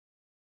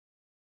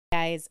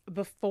Guys,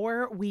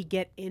 before we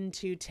get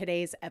into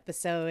today's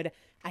episode,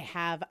 I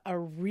have a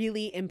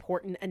really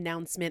important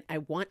announcement I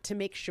want to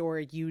make sure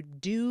you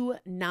do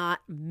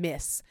not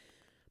miss.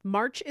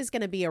 March is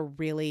going to be a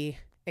really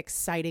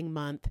exciting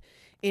month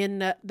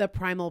in the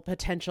Primal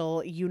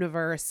Potential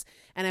universe,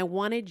 and I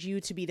wanted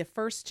you to be the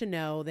first to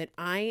know that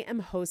I am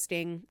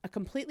hosting a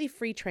completely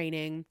free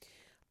training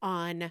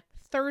on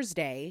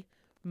Thursday,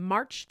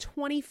 March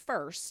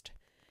 21st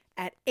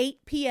at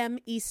 8 p.m.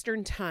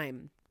 Eastern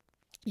Time.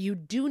 You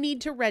do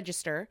need to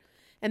register,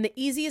 and the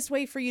easiest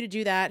way for you to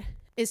do that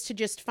is to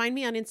just find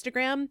me on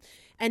Instagram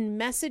and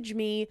message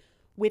me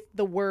with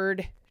the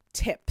word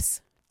tips,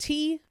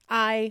 TIPS,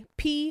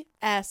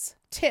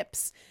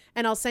 tips,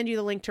 and I'll send you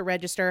the link to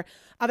register.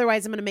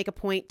 Otherwise, I'm going to make a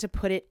point to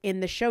put it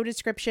in the show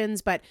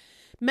descriptions, but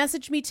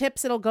message me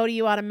tips. It'll go to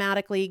you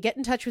automatically. Get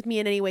in touch with me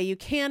in any way you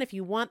can if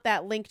you want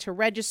that link to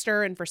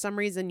register, and for some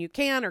reason you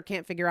can or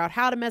can't figure out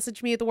how to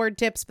message me with the word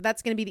tips, but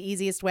that's going to be the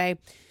easiest way.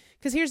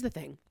 Because here's the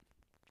thing.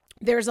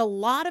 There's a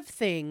lot of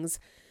things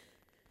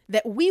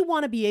that we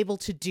want to be able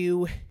to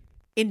do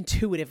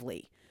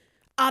intuitively,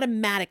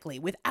 automatically,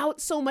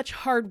 without so much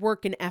hard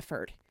work and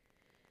effort.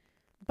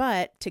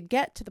 But to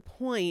get to the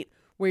point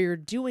where you're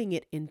doing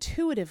it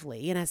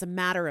intuitively and as a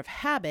matter of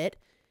habit,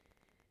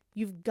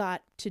 you've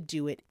got to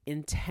do it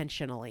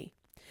intentionally.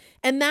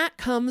 And that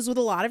comes with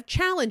a lot of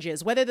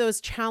challenges, whether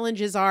those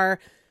challenges are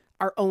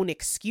our own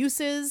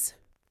excuses,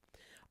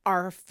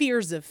 our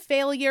fears of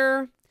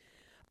failure,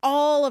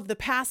 all of the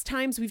past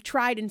times we've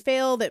tried and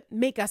failed that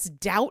make us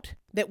doubt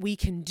that we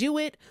can do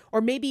it,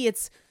 or maybe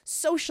it's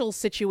social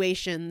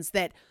situations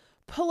that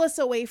pull us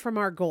away from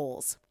our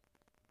goals.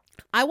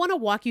 I want to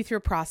walk you through a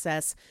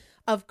process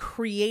of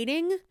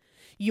creating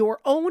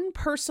your own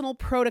personal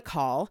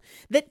protocol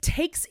that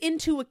takes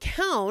into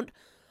account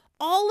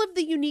all of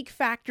the unique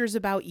factors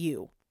about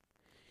you.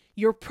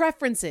 Your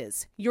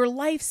preferences, your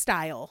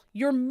lifestyle,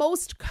 your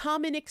most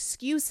common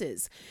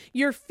excuses,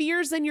 your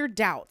fears and your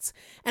doubts.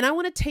 And I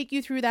want to take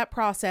you through that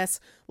process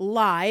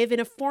live in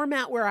a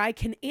format where I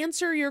can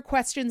answer your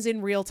questions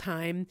in real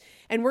time.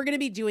 And we're going to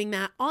be doing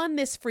that on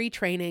this free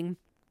training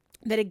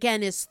that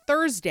again is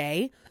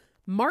Thursday,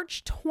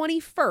 March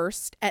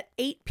 21st at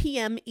 8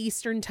 p.m.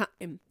 Eastern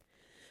Time.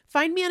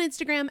 Find me on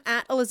Instagram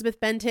at Elizabeth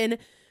Benton.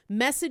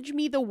 Message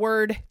me the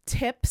word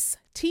tips,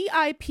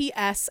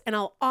 TIPS, and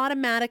I'll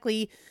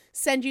automatically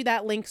send you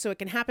that link so it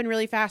can happen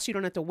really fast. You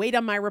don't have to wait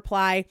on my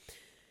reply.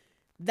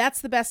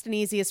 That's the best and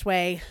easiest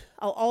way.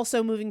 I'll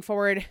also, moving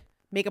forward,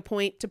 make a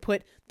point to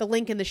put the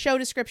link in the show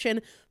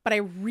description, but I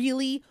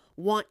really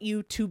want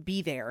you to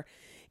be there.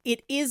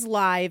 It is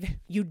live.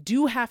 You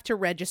do have to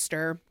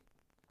register.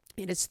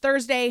 It is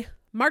Thursday,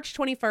 March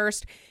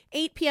 21st,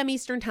 8 p.m.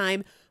 Eastern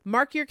Time.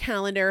 Mark your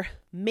calendar.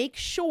 Make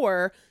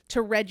sure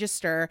to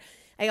register.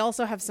 I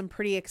also have some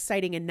pretty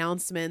exciting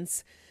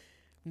announcements.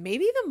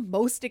 Maybe the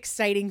most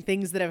exciting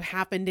things that have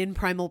happened in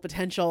Primal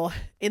Potential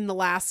in the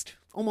last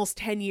almost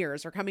 10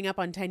 years or coming up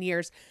on 10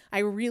 years. I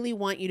really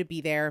want you to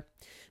be there.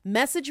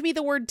 Message me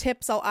the word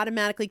tips. I'll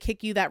automatically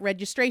kick you that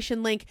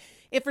registration link.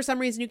 If for some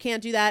reason you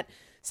can't do that,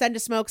 send a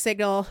smoke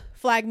signal,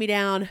 flag me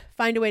down,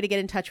 find a way to get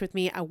in touch with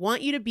me. I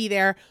want you to be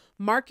there.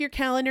 Mark your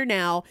calendar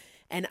now,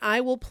 and I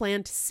will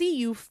plan to see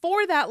you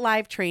for that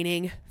live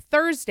training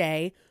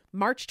Thursday,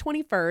 March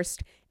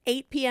 21st,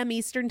 8 p.m.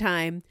 Eastern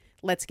Time.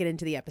 Let's get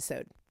into the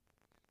episode.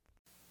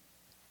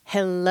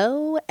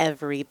 Hello,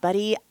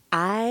 everybody.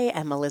 I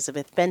am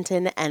Elizabeth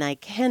Benton, and I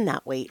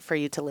cannot wait for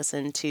you to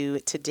listen to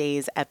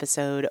today's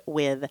episode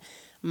with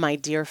my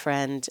dear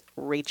friend,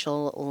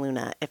 Rachel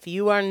Luna. If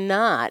you are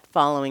not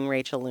following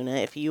Rachel Luna,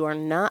 if you are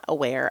not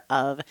aware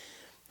of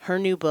her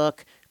new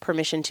book,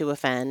 Permission to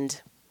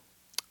Offend,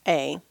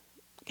 A,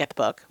 get the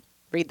book,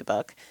 read the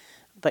book,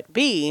 but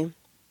B,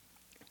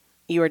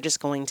 you are just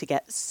going to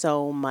get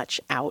so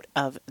much out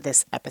of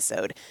this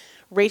episode.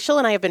 Rachel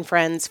and I have been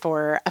friends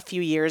for a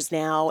few years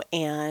now,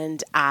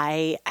 and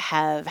I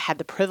have had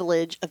the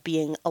privilege of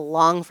being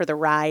along for the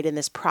ride in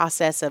this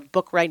process of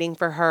book writing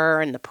for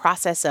her and the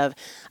process of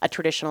a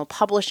traditional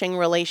publishing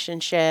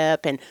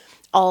relationship and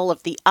all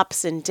of the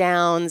ups and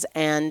downs.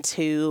 And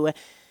to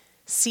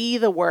see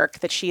the work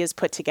that she has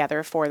put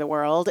together for the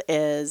world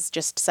is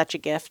just such a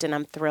gift, and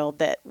I'm thrilled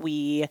that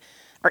we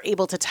are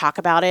able to talk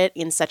about it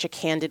in such a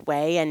candid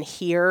way and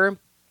hear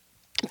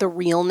the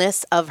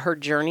realness of her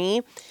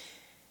journey.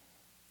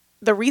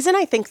 The reason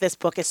I think this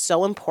book is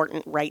so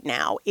important right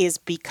now is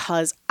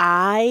because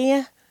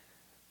I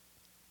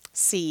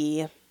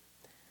see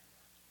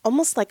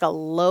almost like a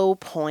low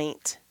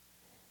point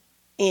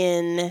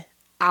in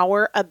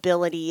our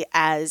ability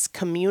as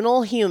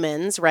communal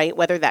humans, right?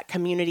 Whether that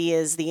community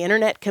is the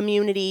internet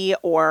community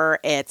or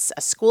it's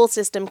a school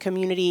system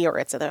community or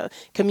it's a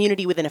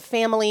community within a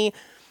family.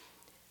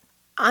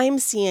 I'm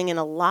seeing in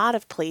a lot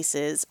of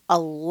places a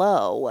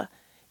low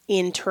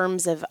in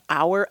terms of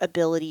our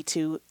ability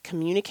to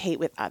communicate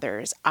with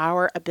others,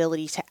 our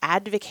ability to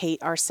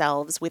advocate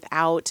ourselves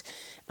without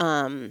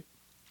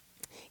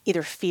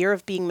either fear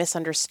of being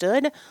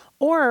misunderstood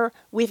or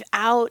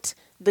without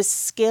the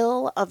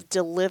skill of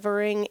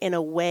delivering in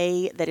a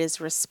way that is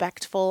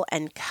respectful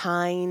and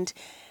kind.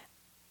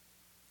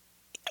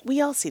 We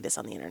all see this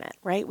on the internet,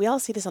 right? We all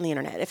see this on the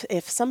internet.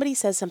 If somebody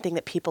says something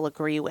that people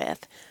agree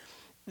with,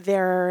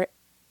 there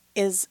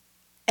is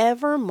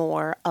ever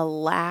more a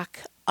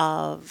lack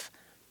of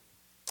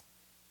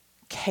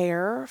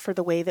care for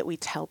the way that we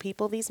tell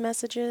people these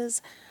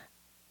messages.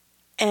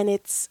 And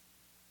it's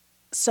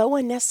so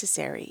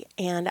unnecessary.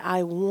 And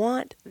I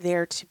want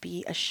there to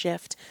be a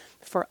shift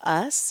for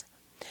us.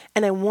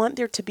 And I want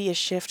there to be a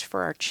shift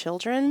for our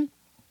children.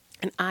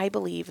 And I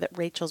believe that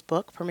Rachel's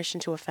book, Permission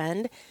to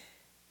Offend,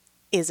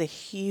 is a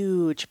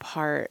huge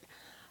part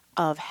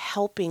of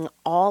helping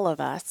all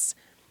of us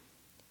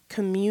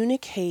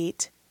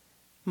communicate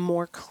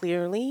more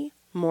clearly,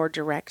 more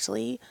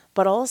directly,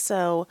 but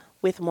also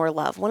with more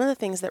love. One of the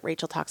things that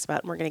Rachel talks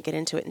about, and we're going to get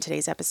into it in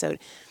today's episode,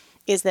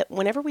 is that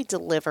whenever we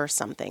deliver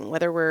something,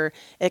 whether we're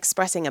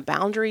expressing a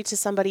boundary to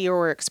somebody or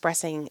we're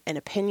expressing an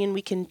opinion,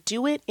 we can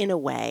do it in a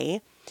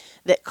way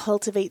that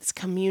cultivates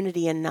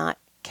community and not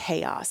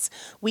chaos.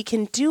 We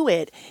can do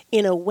it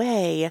in a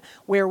way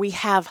where we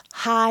have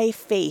high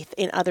faith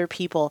in other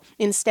people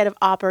instead of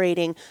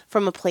operating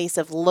from a place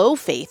of low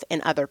faith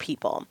in other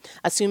people,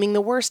 assuming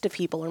the worst of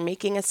people or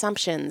making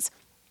assumptions.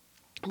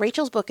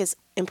 Rachel's book is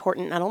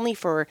important not only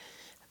for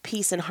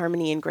peace and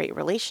harmony and great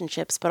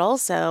relationships, but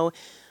also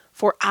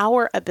for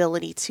our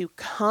ability to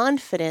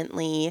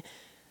confidently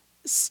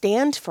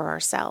stand for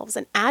ourselves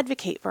and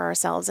advocate for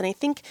ourselves. And I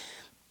think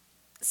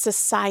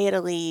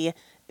societally,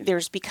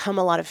 there's become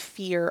a lot of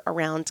fear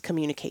around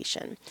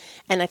communication.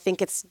 And I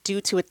think it's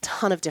due to a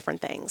ton of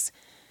different things.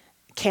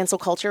 Cancel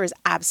culture is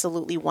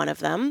absolutely one of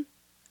them.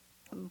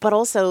 But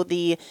also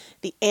the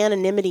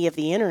anonymity of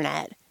the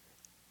internet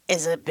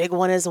is a big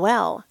one as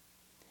well.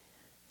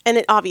 And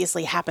it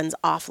obviously happens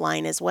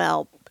offline as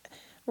well.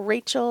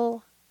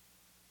 Rachel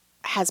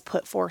has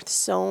put forth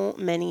so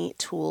many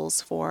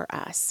tools for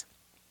us.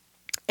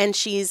 And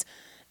she's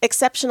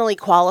exceptionally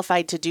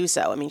qualified to do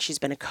so. I mean, she's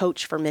been a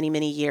coach for many,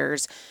 many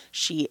years.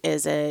 She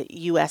is a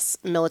U.S.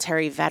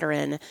 military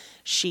veteran.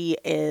 She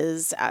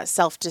is a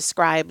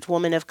self-described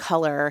woman of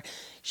color.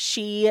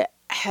 She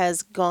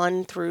has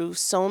gone through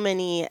so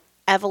many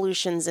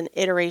evolutions and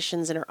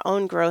iterations in her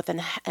own growth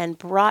and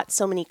brought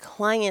so many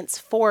clients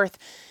forth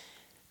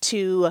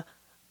to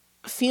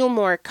feel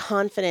more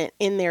confident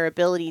in their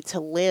ability to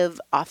live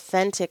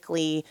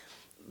authentically,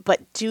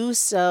 but do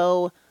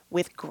so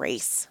with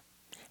grace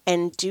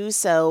and do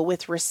so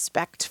with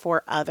respect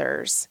for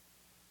others.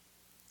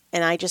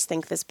 And I just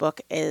think this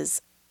book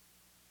is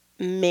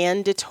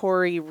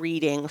mandatory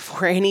reading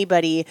for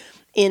anybody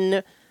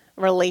in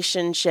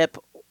relationship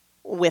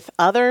with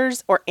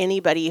others or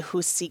anybody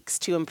who seeks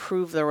to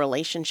improve the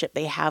relationship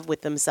they have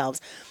with themselves.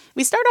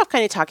 We start off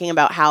kind of talking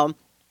about how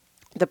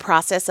the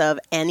process of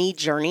any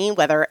journey,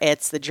 whether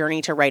it's the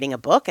journey to writing a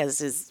book,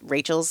 as is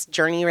Rachel's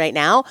journey right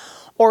now,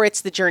 or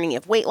it's the journey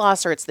of weight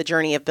loss, or it's the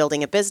journey of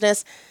building a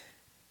business,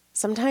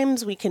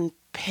 sometimes we can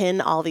pin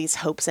all these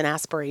hopes and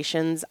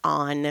aspirations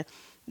on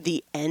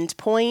the end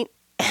point,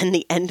 and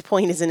the end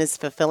point isn't as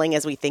fulfilling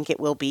as we think it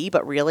will be,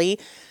 but really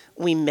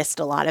we missed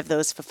a lot of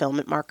those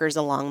fulfillment markers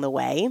along the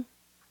way.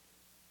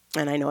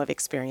 And I know I've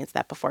experienced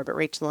that before, but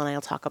Rachel and I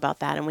will talk about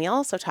that. And we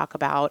also talk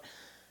about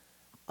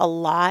a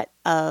lot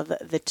of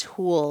the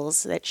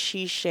tools that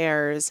she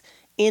shares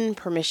in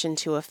Permission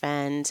to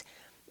Offend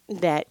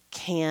that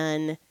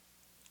can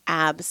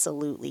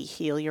absolutely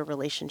heal your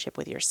relationship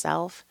with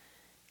yourself,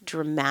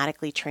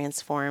 dramatically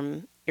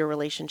transform your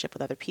relationship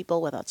with other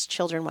people, whether that's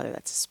children, whether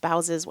that's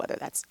spouses, whether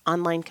that's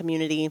online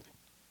community.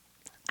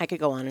 I could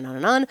go on and on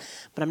and on,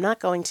 but I'm not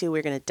going to.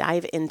 We're going to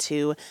dive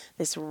into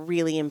this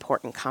really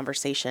important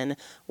conversation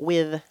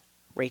with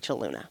Rachel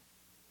Luna.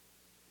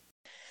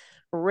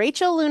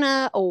 Rachel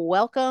Luna,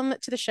 welcome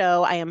to the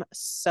show. I am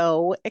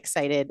so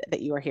excited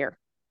that you are here.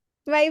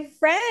 My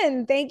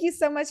friend, thank you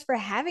so much for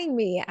having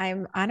me.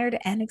 I'm honored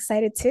and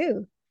excited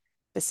too.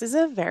 This is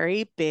a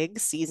very big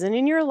season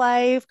in your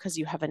life because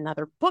you have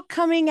another book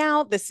coming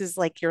out. This is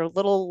like your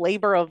little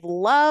labor of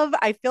love.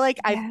 I feel like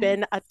I've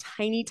been a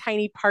tiny,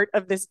 tiny part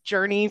of this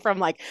journey from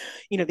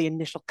the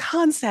initial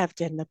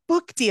concept and the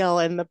book deal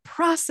and the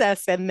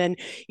process, and then,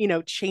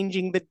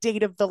 changing the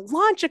date of the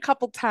launch a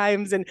couple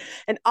times and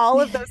all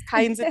of those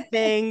kinds of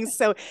things.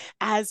 So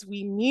as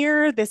we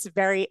near this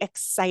very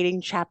exciting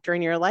chapter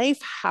in your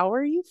life, how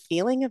are you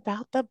feeling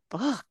about the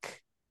book?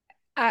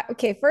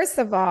 Okay, first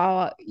of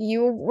all,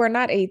 you were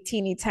not a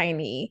teeny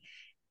tiny.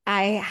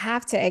 I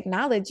have to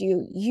acknowledge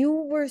you. You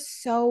were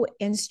so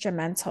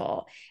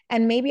instrumental.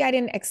 And maybe I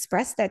didn't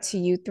express that to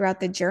you throughout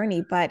the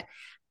journey, but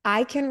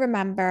I can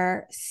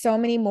remember so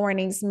many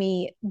mornings,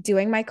 me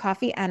doing my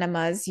coffee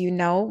enemas,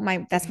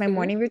 that's my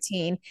morning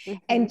routine,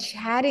 and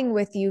chatting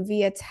with you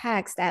via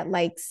text at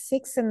like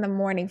 6 in the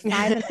morning,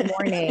 5 in the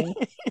morning.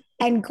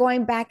 And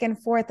going back and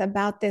forth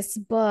about this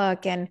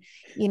book and,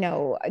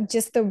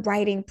 just the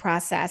writing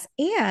process.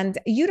 And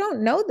you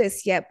don't know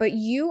this yet, but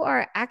you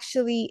are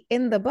actually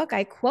in the book.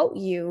 I quote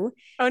you.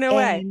 Oh, no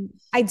way.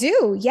 I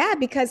do. Yeah,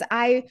 because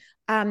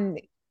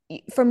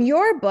from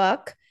your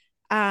book,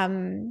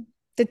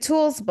 the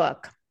tools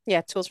book.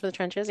 Yeah, Tools for the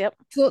Trenches. Yep.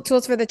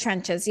 Tools for the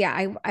Trenches.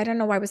 Yeah, I don't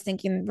know why I was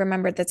thinking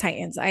Remember the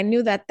Titans. I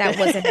knew that that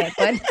wasn't it,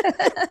 but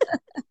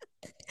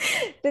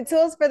the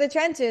Tools for the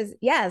Trenches.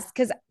 Yes,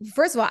 because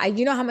first of all,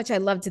 you know how much I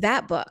loved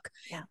that book.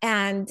 Yeah.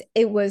 And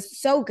it was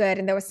so good.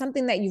 And there was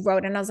something that you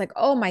wrote, and I was like,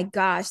 oh my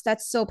gosh,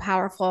 that's so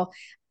powerful.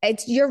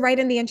 You're right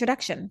in the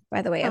introduction,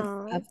 by the way,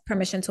 of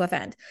Permission to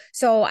Offend.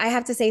 So I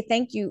have to say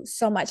thank you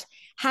so much.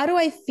 How do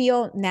I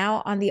feel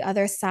now on the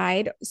other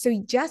side?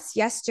 So just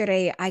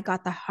yesterday, I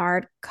got the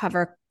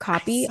hardcover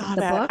copy of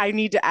the book. I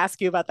need to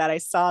ask you about that. I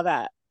saw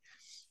that.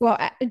 Well,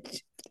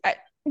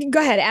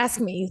 go ahead, ask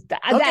me.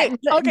 Okay.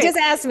 Just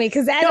ask me,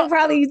 because that'll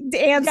probably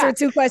answer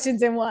two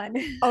questions in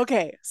one.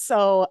 Okay.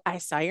 So I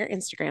saw your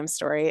Instagram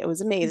story. It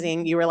was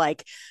amazing. You were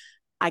like,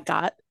 I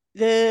got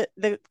the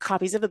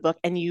copies of the book,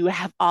 and you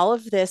have all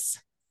of this,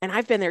 and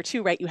I've been there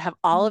too, right? You have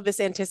all of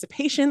this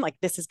anticipation, like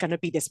this is going to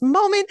be this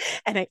moment,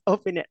 and I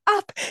open it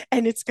up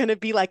and it's going to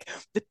be like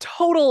the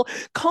total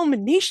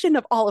culmination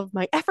of all of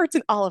my efforts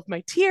and all of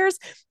my tears.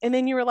 And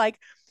then you were like,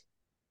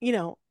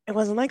 it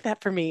wasn't like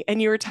that for me.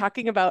 And you were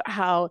talking about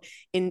how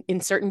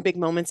in certain big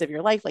moments of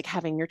your life, like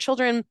having your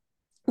children,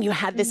 you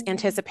had this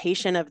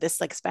anticipation of this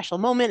like special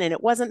moment, and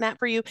it wasn't that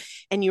for you.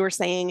 And you were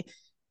saying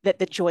that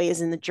the joy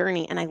is in the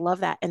journey. And I love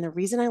that. And the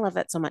reason I love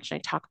that so much, and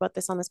I talk about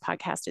this on this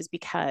podcast, is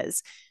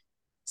because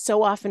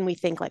so often we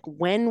think like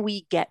when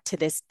we get to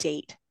this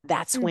date,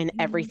 that's when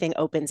everything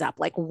opens up.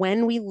 Like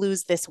when we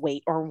lose this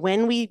weight, or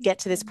when we get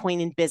to this point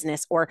in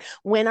business, or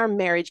when our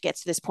marriage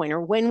gets to this point, or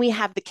when we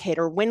have the kid,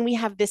 or when we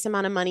have this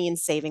amount of money in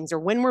savings, or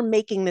when we're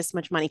making this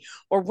much money,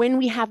 or when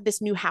we have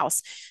this new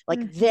house,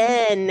 like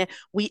then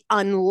we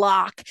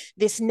unlock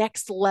this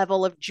next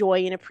level of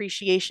joy and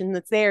appreciation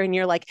that's there. And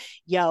you're like,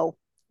 yo,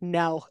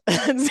 no,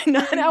 that's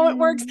not how it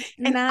works.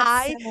 And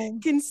I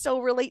can so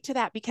relate to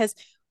that because,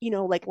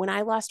 like when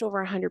I lost over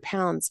 100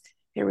 pounds,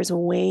 there was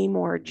way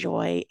more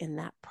joy in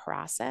that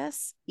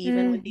process,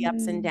 even with the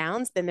ups and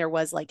downs, than there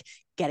was like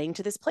getting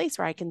to this place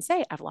where I can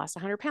say I've lost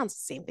 100 pounds.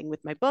 Same thing with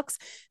my books,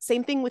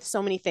 same thing with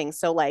so many things.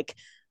 So like,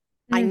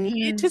 I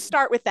needed to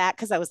start with that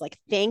because I was like,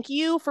 thank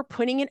you for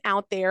putting it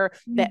out there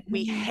that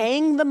we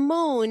hang the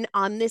moon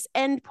on this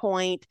end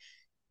point,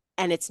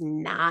 and it's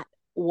not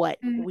what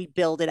we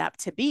build it up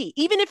to be.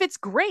 Even if it's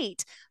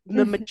great,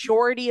 the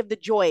majority of the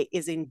joy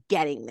is in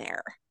getting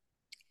there.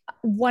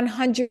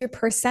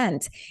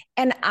 100%.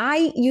 And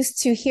I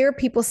used to hear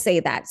people say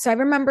that. So I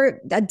remember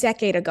a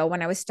decade ago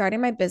when I was starting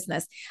my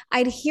business,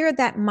 I'd hear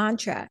that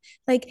mantra,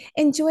 like,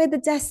 enjoy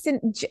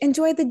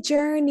the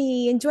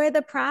journey, enjoy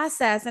the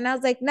process. And I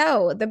was like,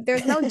 no,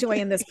 there's no joy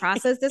in this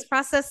process. This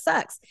process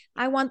sucks.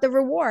 I want the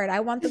reward. I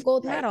want the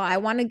gold medal. I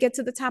want to get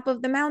to the top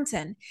of the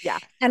mountain. Yeah.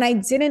 And I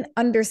didn't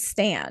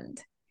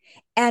understand.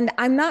 And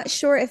I'm not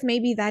sure if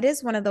maybe that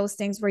is one of those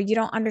things where you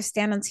don't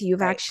understand until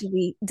you've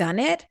actually done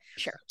it.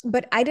 Sure.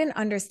 But I didn't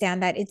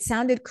understand that. It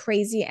sounded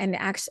crazy and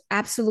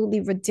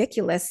absolutely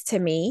ridiculous to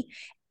me,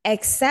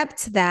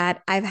 except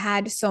that I've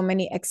had so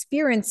many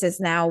experiences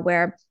now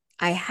where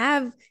I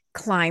have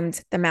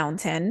climbed the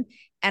mountain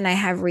and I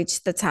have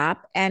reached the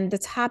top, and the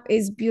top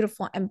is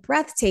beautiful and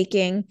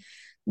breathtaking.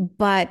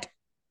 But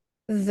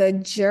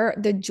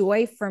the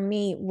joy for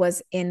me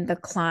was in the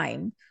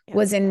climb,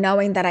 was in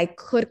knowing that I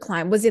could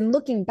climb, was in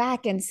looking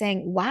back and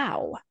saying,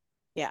 wow,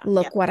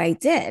 look what I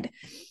did.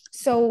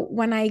 So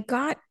when I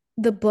got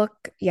the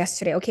book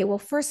yesterday, okay, well,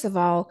 first of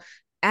all,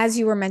 as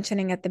you were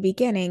mentioning at the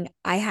beginning,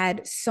 I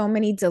had so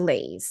many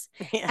delays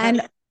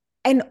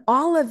and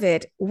all of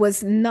it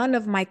was none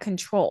of my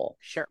control.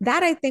 Sure.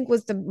 That I think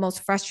was the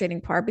most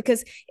frustrating part,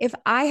 because if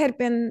I had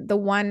been the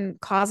one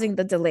causing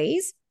the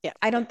delays,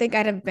 I don't think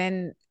I'd have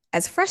been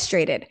as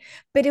frustrated.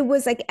 But it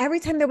was like every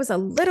time there was a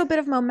little bit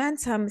of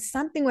momentum,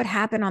 something would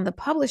happen on the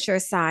publisher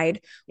side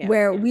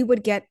where we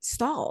would get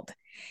stalled.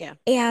 Yeah.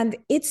 And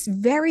it's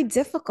very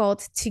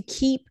difficult to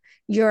keep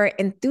your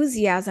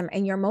enthusiasm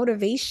and your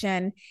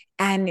motivation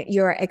and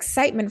your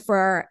excitement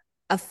for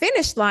a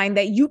finish line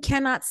that you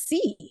cannot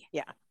see.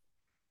 Yeah.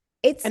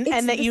 It's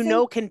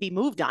that can be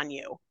moved on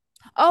you.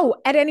 Oh,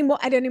 at any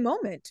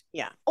moment.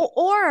 Yeah.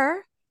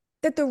 Or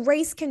that the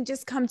race can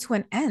just come to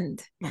an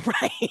end.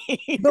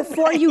 Right.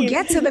 Before you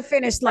get to the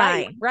finish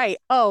line. Right.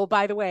 Oh,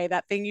 by the way,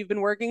 that thing you've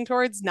been working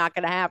towards, not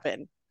going to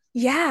happen.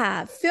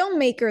 Yeah.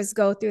 Filmmakers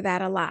go through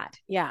that a lot.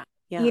 Yeah.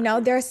 Yeah.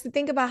 There's to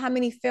think about how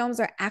many films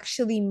are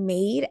actually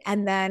made,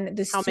 and then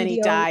how many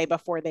die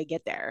before they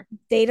get there.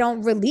 They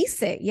don't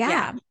release it.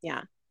 Yeah.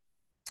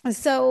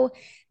 So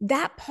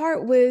that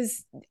part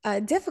was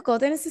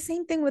difficult. And it's the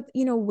same thing with,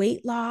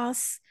 weight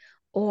loss,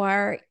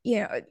 or,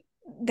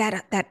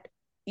 that that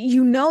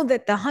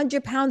the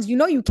 100 pounds,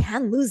 you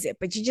can lose it,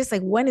 but you're just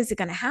like, when is it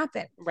going to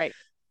happen? Right.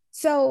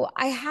 So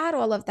I had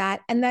all of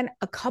that. And then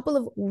a couple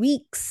of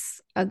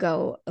weeks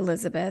ago,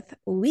 Elizabeth,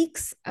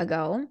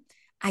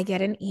 I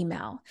get an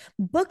email.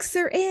 Books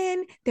are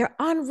in, they're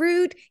en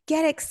route,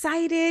 get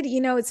excited.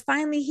 It's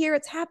finally here,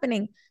 it's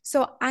happening.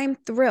 So I'm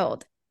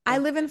thrilled. I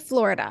live in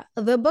Florida.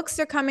 The books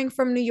are coming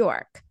from New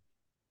York.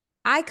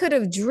 I could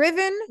have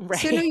driven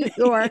to New Right.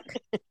 York,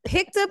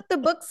 picked up the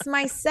books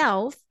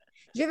myself,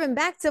 driven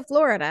back to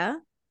Florida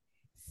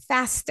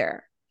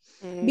faster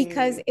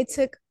because Mm. it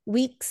took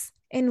weeks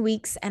and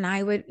weeks. And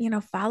I would,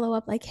 follow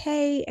up like,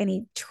 hey,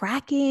 any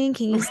tracking?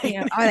 Can you,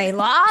 Right. are they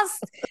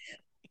lost?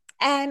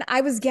 And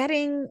I was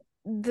getting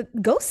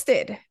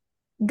ghosted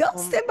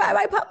Um, by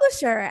my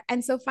publisher.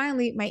 And so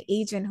finally, my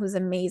agent, who's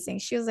amazing,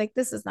 she was like,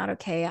 this is not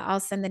okay. I'll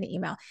send an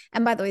email.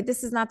 And by the way,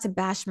 this is not to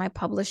bash my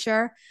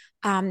publisher.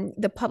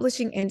 The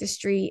publishing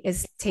industry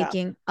is tough.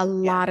 taking a Yeah.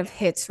 lot of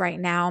hits right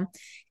now.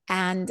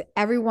 And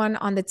everyone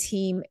on the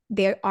team,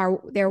 they're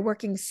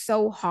working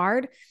so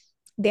hard.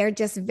 They're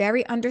just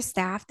very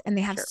understaffed and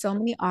they have Sure. so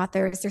many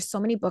authors. There's so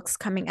many books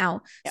coming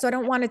out. Yep. So I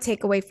don't want to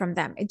take away from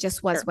them. It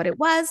just was Sure. what it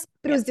was,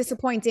 but it Yeah. was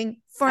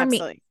disappointing for me.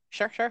 Absolutely.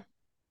 Sure. Sure.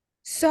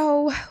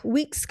 So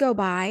weeks go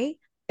by,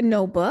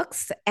 no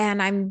books,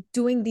 and I'm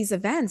doing these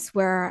events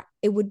where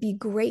it would be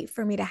great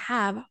for me to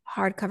have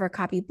hardcover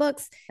copy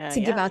books to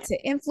give Yeah. out to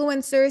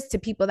influencers, to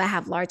people that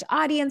have large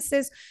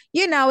audiences.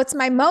 It's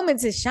my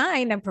moment to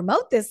shine and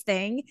promote this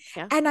thing.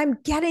 Yeah. And I'm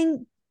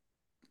getting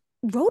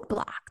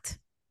roadblocked.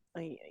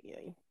 Ay, ay,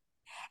 ay.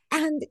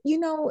 And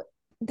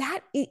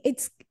that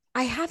it's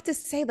I have to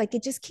say, like,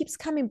 it just keeps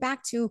coming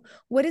back to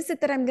what is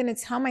it that I'm going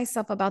to tell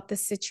myself about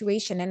this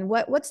situation, and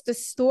what's the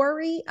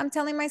story I'm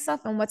telling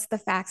myself, and what's the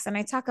facts. And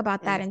I talk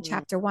about that in Mhm.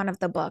 chapter 1 of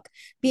the book,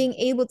 being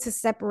able to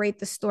separate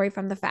the story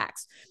from the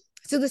facts.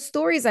 So the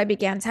stories I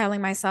began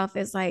telling myself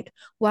is like,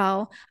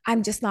 well,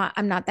 I'm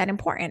not that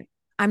important.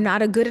 I'm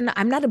not a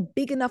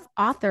big enough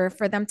author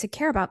for them to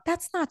care about.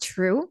 That's not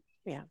true.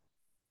 Yeah.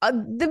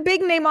 The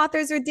big name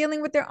authors are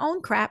dealing with their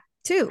own crap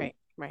too. Right.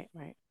 Right.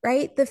 Right.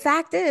 Right? The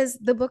fact is,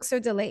 the books are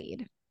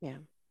delayed. Yeah.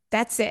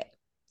 That's it.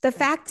 The Yeah.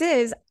 fact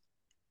is,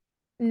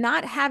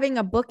 not having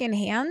a book in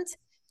hand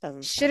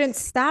Doesn't shouldn't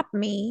stop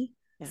me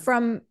Yeah.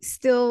 from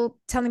still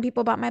telling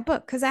people about my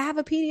book because I have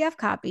a PDF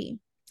copy.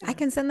 I Yeah.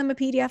 can send them a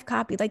PDF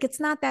copy. Like, it's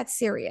not that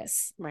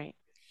serious. Right.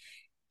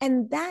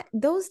 And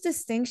those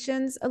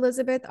distinctions,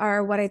 Elizabeth,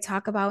 are what I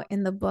talk about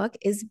in the book,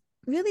 is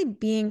really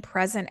being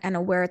present and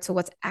aware to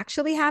what's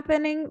actually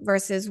happening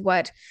versus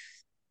what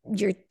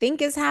you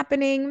think is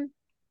happening,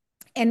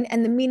 and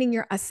the meaning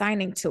you're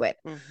assigning to it.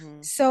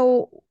 Mhm.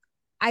 So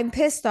I'm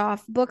pissed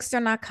off. Books are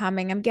not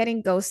coming. I'm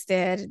getting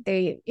ghosted.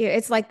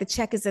 It's like the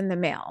check is in the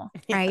mail,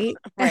 Yeah. right?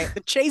 Right.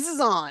 The chase is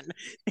on,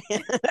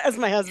 as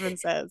my husband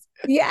says.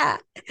 Yeah.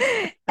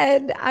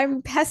 And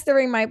I'm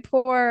pestering my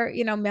poor,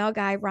 mail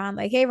guy, Ron,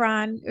 like, hey,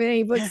 Ron,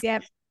 any books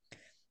yet?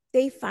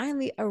 They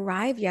finally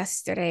arrived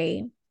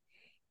yesterday.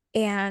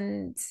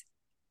 And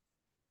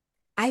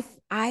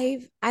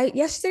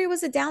yesterday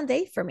was a down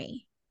day for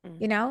me,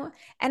 Mhm.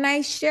 and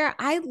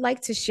I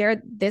like to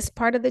share this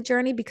part of the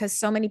journey because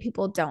so many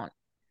people don't.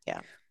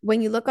 Yeah.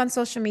 When you look on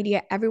social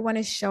media, everyone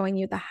is showing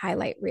you the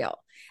highlight reel.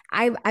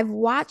 I've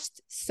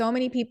watched so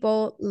many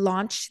people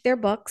launch their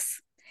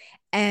books,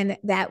 and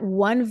that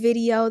one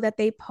video that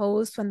they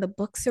post when the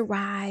books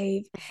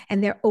arrive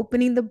and they're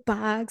opening the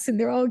box and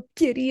they're all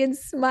giddy and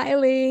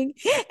smiling,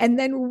 and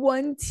then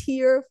one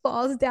tear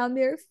falls down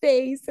their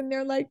face and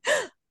they're like,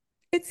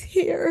 it's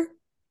here,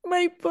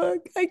 my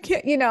book. I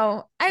can't,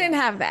 I didn't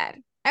have that.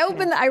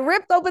 I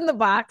ripped open the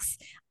box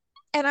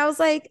and I was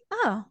like,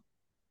 oh,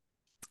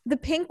 the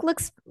pink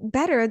looks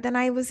better than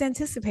I was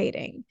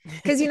anticipating.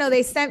 Because,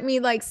 they sent me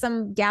like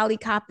some galley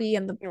copy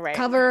and the Right.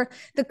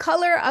 the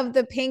color of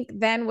the pink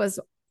then was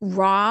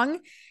wrong.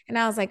 And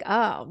I was like,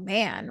 oh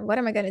man, what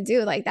am I going to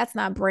do? Like, that's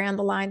not brand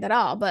aligned at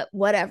all, but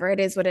whatever,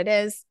 it is what it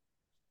is.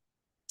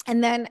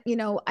 And then,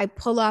 I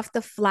pull off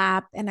the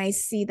flap and I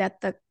see that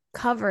the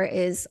cover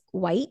is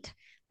white,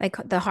 like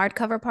the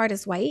hardcover part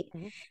is white.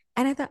 Mm-hmm.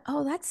 And I thought,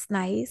 oh, that's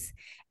nice.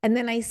 And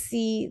then I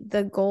see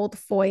the gold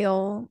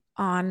foil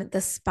on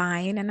the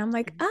spine and I'm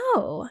like,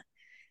 oh,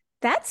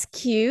 that's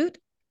cute.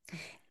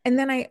 And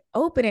then I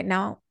open it.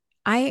 Now,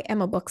 I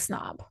am a book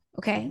snob.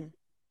 Okay. Mm-hmm.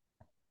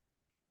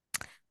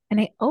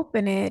 And I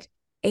open it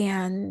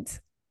and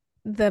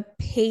the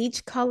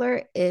page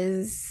color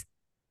is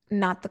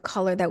not the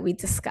color that we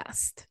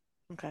discussed.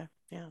 Okay.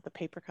 Yeah. The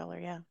paper color.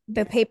 Yeah.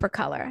 The paper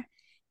color.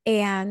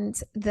 And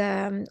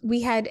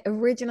we had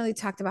originally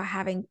talked about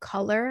having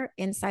color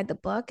inside the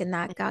book, and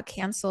that got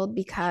canceled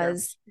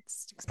because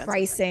It's expensive.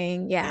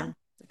 pricing. Yeah. Yeah.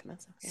 It's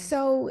expensive. Yeah.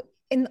 So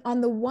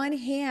on the one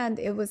hand,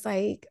 it was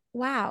like,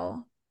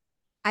 wow,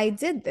 I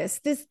did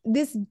this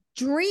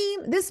dream,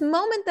 this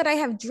moment that I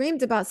have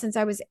dreamed about since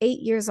I was 8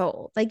 years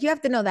old. Like, you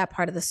have to know that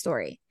part of the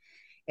story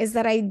is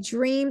that I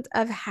dreamed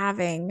of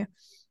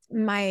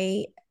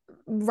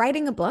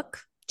writing a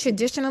book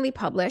traditionally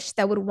published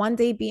that would one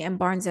day be in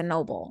Barnes and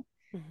Noble.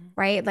 Mm-hmm.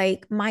 Right?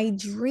 Like, my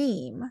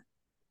dream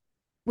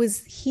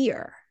was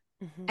here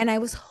and I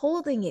was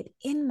holding it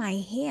in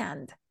my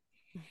hand.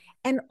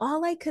 And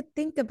all I could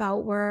think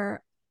about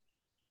were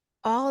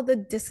all the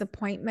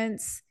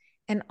disappointments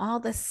and all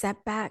the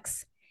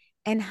setbacks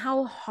and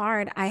how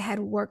hard I had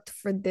worked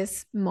for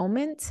this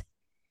moment.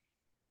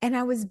 And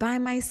I was by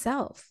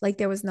myself. Like,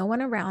 there was no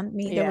one around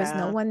me. There was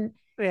no one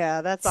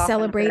that's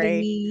celebrating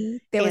me.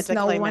 There was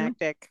no one.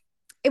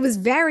 It was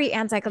very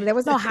anticlimactic. There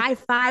was no high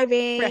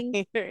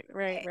fiving.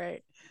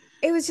 Right.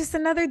 It was just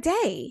another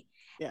day.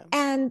 Yeah.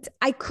 And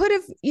I could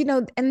have,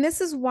 and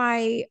this is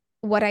why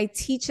what I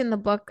teach in the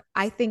book,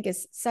 I think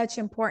is such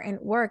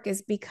important work,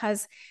 is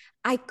because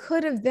I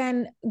could have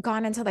then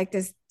gone into like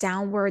this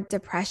downward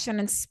depression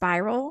and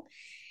spiral.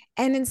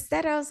 And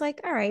instead, I was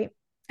like, all right,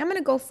 I'm going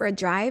to go for a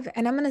drive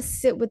and I'm going to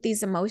sit with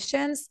these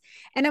emotions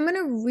and I'm going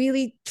to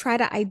really try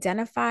to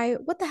identify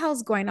what the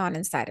hell's going on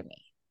inside of me.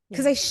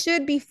 Because I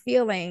should be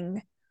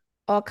feeling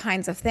all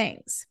kinds of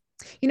things.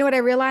 You know what I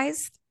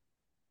realized?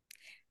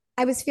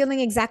 I was feeling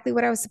exactly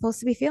what I was supposed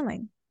to be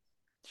feeling.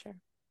 Sure.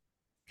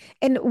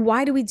 And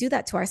why do we do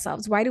that to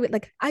ourselves? Why do we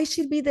like, I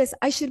should be this,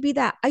 I should be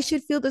that, I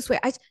should feel this way.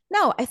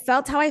 No, I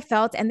felt how I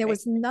felt, and there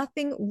was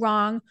nothing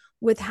wrong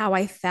with how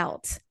I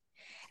felt.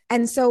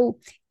 And so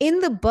in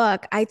the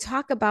book, I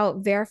talk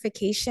about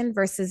verification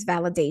versus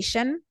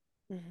validation,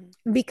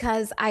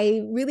 because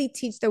I really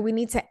teach that we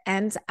need to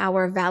end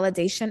our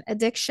validation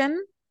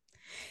addiction.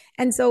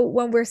 And so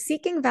when we're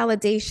seeking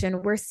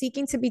validation, we're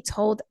seeking to be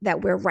told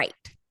that we're right.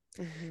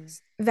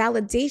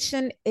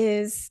 Validation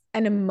is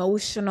an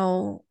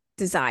emotional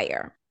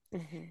desire.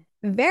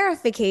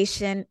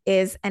 Verification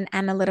is an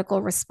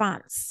analytical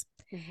response.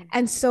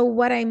 And so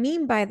what I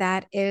mean by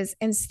that is,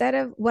 instead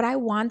of what I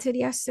wanted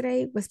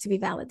yesterday was to be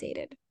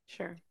validated.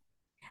 Sure.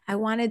 I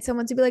wanted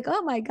someone to be like,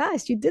 oh my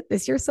gosh, you did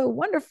this. You're so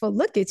wonderful.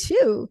 Look at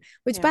you.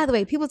 Which, by the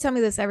way, people tell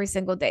me this every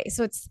single day.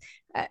 So it's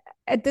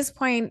at this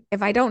point,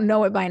 if I don't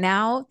know it by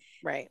now,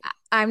 right,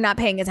 I'm not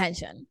paying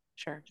attention.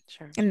 Sure.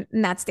 And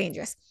that's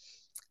dangerous.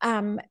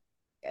 But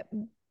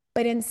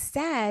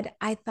instead,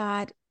 I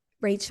thought,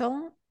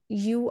 Rachel,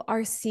 you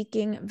are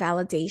seeking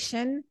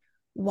validation.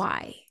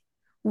 Why?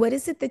 What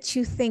is it that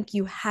you think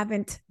you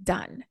haven't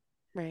done?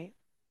 Right.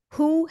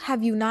 Who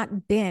have you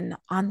not been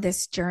on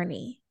this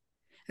journey?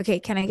 Okay,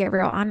 can I get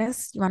real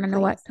honest? You want to know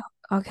what?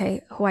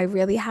 Okay, who I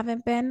really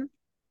haven't been?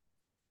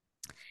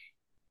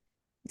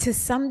 To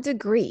some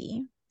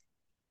degree,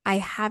 I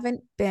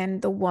haven't been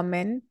the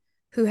woman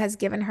who has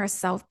given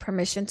herself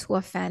permission to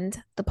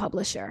offend the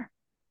publisher.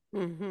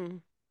 Right.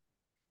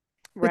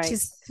 Which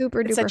is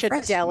super duper such a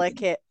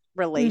delicate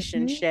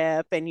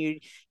relationship, and you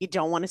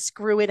don't want to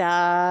screw it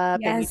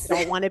up, and you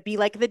don't want to be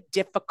like the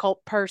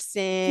difficult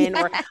person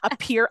or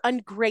appear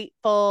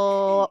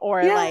ungrateful or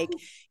and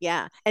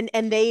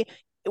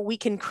we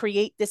can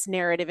create this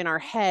narrative in our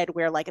head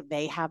where like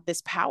they have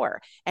this power,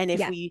 and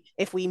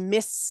if we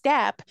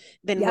misstep,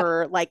 then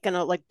we're like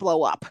gonna like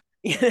blow up,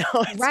 it's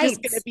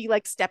just gonna be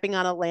like stepping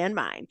on a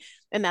landmine.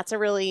 And that's a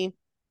really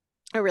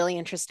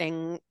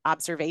interesting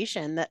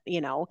observation, that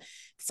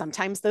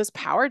sometimes those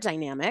power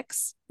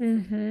dynamics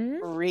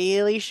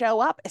really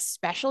show up,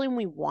 especially when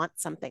we want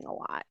something a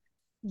lot.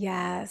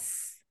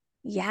 Yes.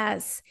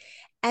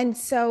 And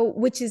so,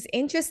 which is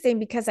interesting,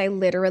 because I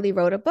literally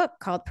wrote a book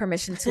called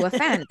Permission to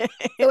Offend.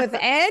 So if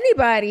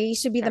anybody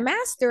should be the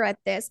master at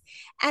this,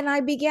 and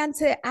I began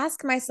to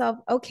ask myself,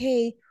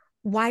 okay,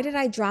 why did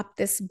I drop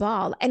this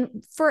ball?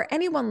 And for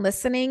anyone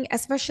listening,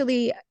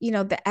 especially,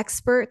 the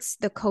experts,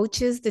 the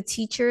coaches, the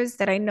teachers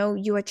that I know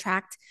you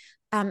attract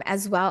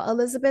as well,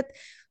 Elizabeth,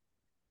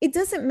 it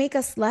doesn't make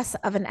us less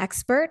of an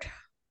expert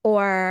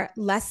or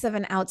less of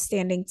an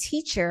outstanding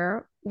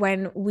teacher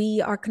when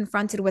we are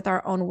confronted with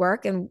our own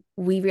work and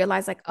we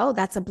realize like, oh,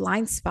 that's a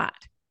blind spot.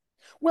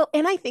 Well,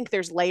 and I think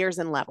there's layers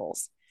and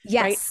levels.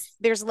 Yes. Right?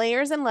 There's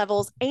layers and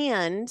levels.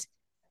 And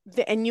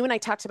you and I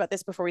talked about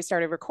this before we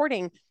started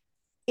recording.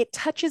 It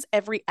touches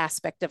every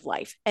aspect of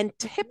life. And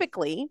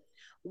typically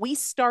we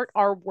start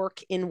our work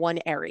in one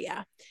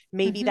area.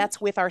 Maybe that's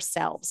with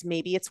ourselves.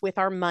 Maybe it's with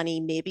our money.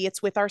 Maybe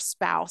it's with our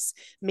spouse.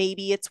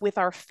 Maybe it's with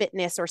our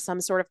fitness or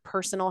some sort of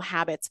personal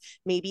habits.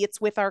 Maybe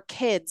it's with our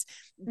kids.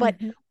 But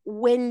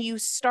when you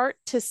start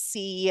to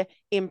see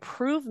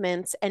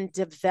improvements and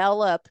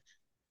develop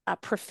a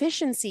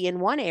proficiency in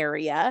one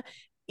area,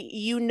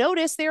 you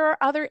notice there are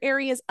other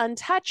areas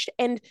untouched.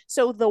 And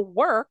so the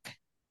work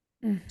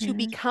to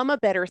become a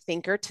better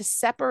thinker, to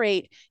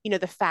separate,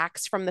 the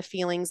facts from the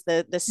feelings,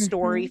 the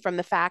story from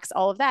the facts,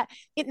 all of that,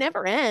 it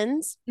never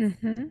ends.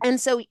 And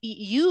so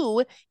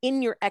you,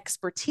 in your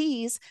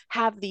expertise,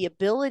 have the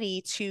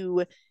ability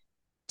to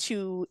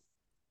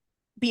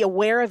be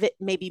aware of it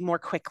maybe more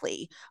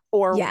quickly,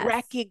 or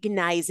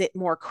recognize it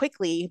more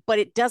quickly, but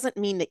it doesn't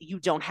mean that you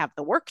don't have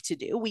the work to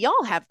do. We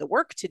all have the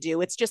work to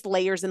do. It's just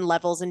layers and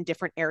levels in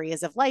different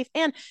areas of life,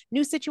 and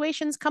new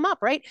situations come up,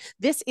 right?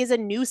 This is a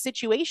new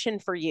situation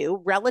for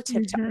you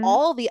relative to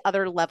all the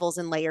other levels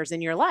and layers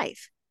in your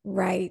life.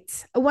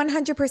 Right.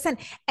 100%.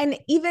 And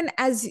even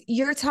as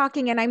you're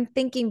talking and I'm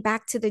thinking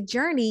back to the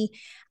journey,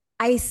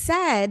 I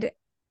said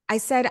I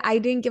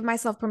didn't give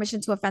myself permission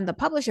to offend the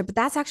publisher, but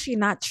that's actually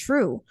not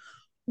true.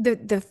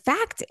 The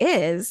fact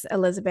is,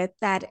 Elizabeth,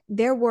 that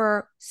there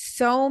were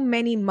so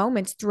many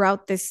moments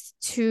throughout this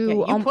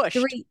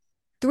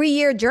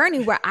 3-year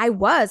journey where I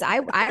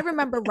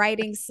remember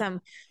writing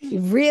some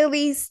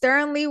really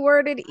sternly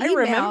worded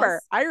emails.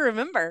 I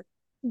remember.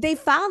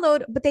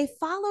 but they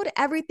followed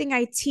everything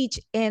I teach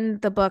in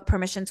the book,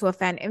 Permission to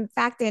Offend. In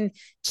fact, in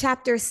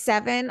chapter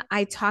 7,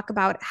 I talk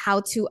about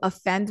how to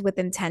offend with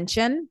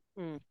intention.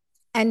 Mm.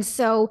 And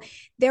so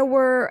there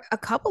were a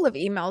couple of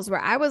emails where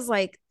I was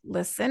like,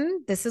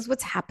 listen, this is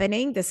what's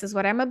happening. This is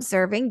what I'm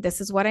observing. This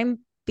is what I'm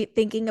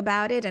thinking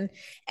about it,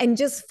 and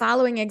just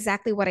following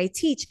exactly what I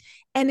teach.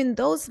 And in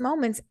those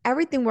moments,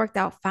 everything worked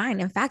out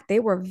fine. In fact, they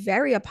were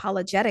very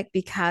apologetic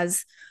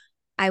because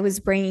I was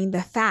bringing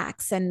the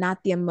facts and not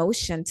the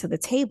emotion to the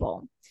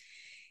table.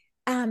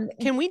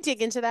 Can we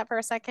dig into that for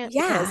a second?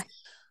 Yeah.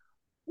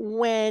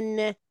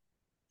 Because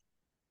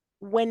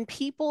when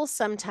people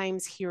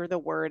sometimes hear the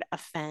word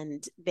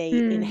offend, they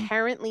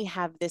inherently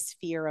have this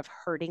fear of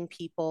hurting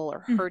people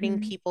or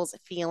hurting people's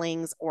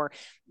feelings or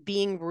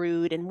being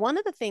rude. And one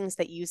of the things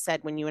that you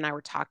said when you and I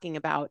were talking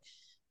about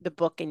the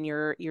book and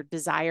your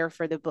desire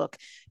for the book,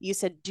 you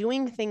said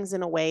doing things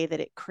in a way that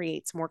it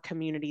creates more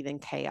community than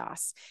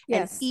chaos.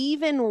 Yes. And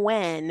even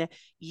when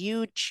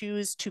you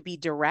choose to be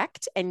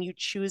direct and you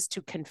choose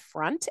to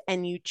confront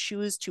and you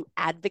choose to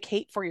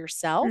advocate for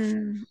yourself,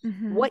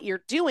 what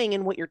you're doing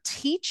and what you're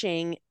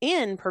teaching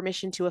in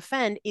Permission to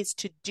Offend is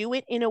to do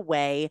it in a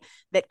way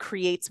that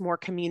creates more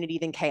community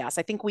than chaos.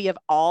 I think we have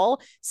all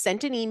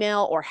sent an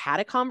email or had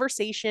a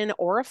conversation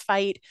or a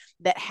fight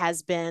that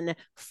has been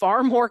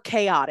far more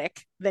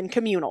chaotic than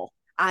communal.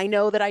 I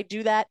know that I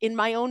do that in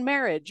my own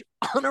marriage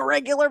on a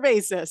regular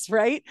basis,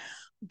 right?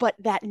 But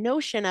that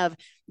notion of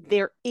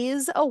there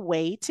is a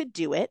way to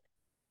do it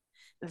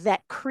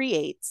that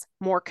creates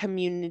more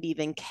community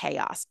than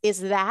chaos. Is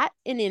that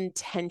an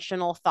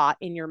intentional thought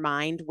in your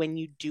mind when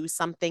you do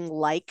something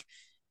like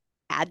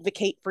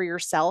advocate for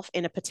yourself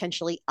in a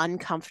potentially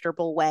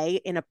uncomfortable way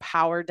in a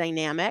power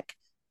dynamic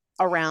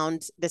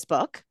around this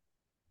book?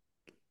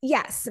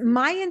 Yes,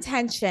 my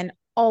intention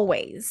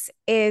always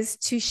is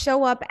to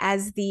show up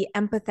as the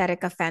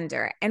empathetic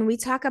offender. And we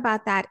talk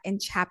about that in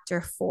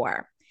chapter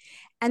 4.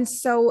 And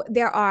so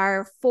there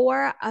are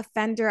 4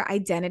 offender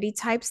identity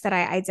types that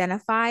I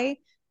identify: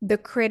 the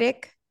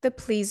critic, the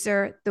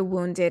pleaser, the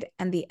wounded,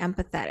 and the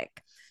empathetic.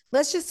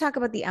 Let's just talk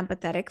about the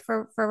empathetic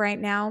for right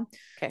now.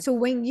 Okay. So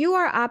when you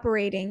are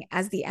operating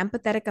as the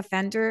empathetic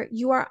offender,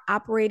 you are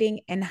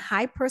operating in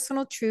high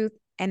personal truth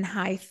and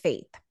high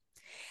faith.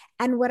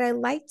 And what I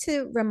like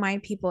to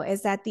remind people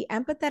is that the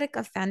empathetic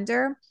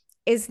offender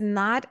is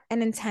not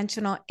an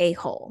intentional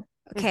a-hole,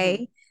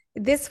 okay?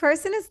 This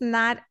person is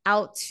not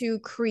out to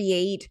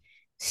create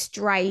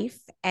strife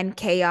and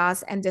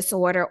chaos and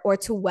disorder or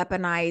to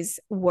weaponize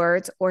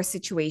words or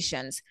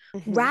situations.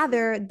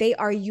 Rather, they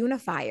are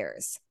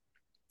unifiers.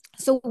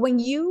 So when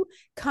you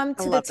come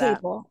to the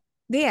table,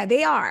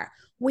 they are.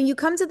 When you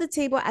come to the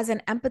table as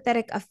an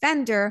empathetic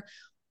offender,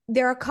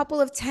 there are a couple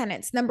of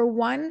tenets. Number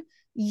one,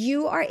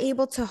 you are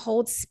able to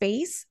hold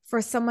space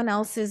for someone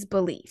else's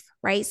belief,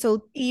 right?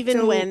 So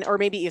even when, or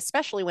maybe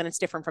especially when it's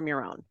different from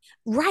your own.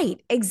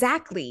 Right,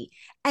 exactly.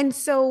 And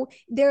so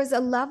there's a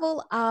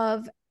level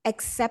of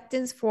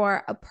acceptance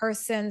for a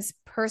person's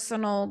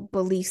personal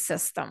belief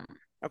system.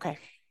 Okay.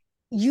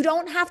 You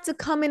don't have to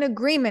come in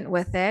agreement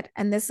with it.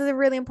 And this is a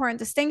really important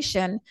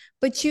distinction,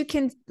 but you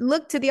can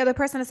look to the other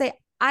person and say,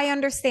 I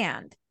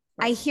understand.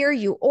 Right. I hear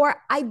you, or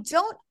I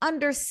don't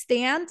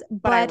understand,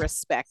 but I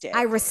respect it.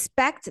 I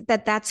respect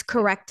that that's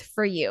correct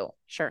for you.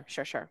 Sure.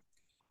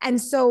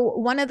 And so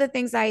one of the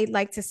things I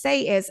like to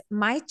say is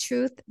my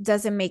truth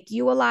doesn't make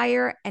you a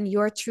liar and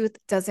your truth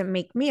doesn't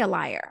make me a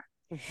liar.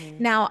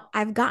 Now,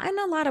 I've gotten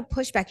a lot of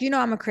pushback. You know,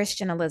 I'm a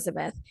Christian,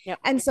 Elizabeth. Yep.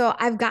 And so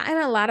I've gotten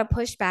a lot of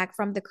pushback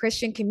from the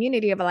Christian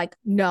community of like,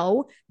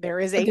 no, there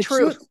is a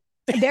truth.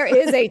 There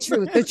is a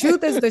truth. The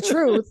truth is the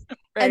truth.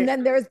 Right. And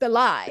then there's the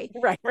lie.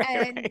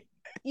 Right.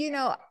 You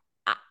know,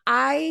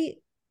 I,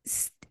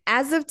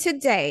 as of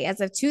today,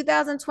 as of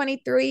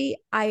 2023,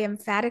 I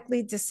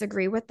emphatically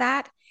disagree with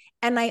that.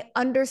 And I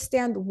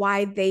understand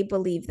why they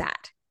believe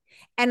that.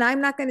 And I'm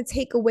not going to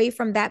take away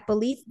from that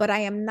belief, but I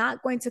am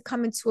not going to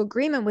come into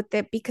agreement with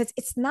it because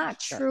it's not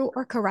true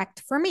or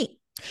correct for me.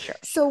 Sure.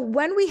 So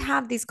when we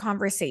have these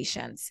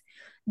conversations,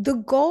 the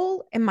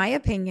goal, in my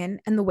opinion,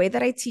 and the way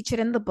that I teach it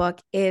in the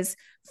book is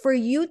for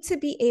you to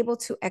be able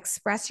to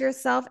express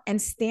yourself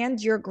and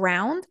stand your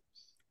ground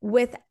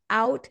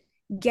without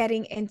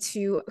getting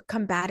into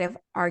combative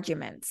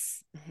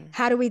arguments.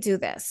 How do we do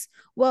this?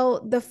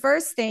 Well, the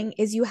first thing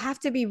is you have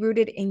to be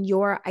rooted in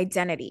your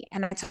identity.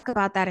 And I talk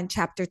about that in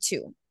chapter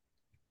 2.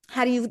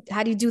 How do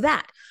you do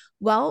that?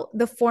 Well,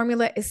 the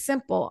formula is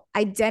simple.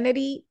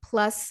 Identity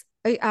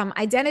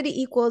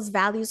equals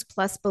values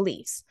plus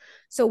beliefs.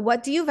 So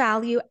what do you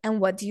value and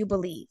what do you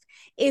believe?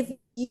 If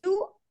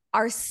you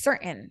are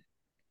certain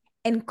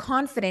and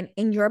confident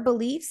in your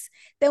beliefs,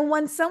 then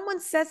when someone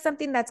says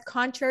something that's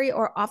contrary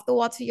or off the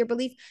wall to your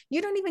belief,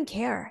 you don't even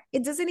care.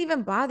 It doesn't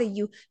even bother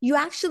you. You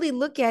actually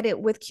look at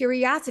it with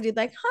curiosity,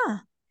 like,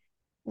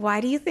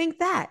 why do you think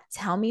that?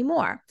 Tell me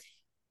more.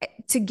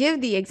 To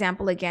give the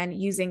example again,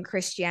 using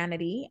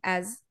Christianity,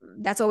 as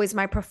that's always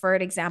my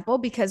preferred example,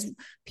 because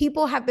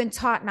people have been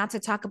taught not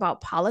to talk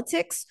about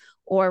politics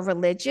or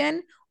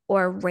religion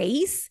or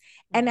race.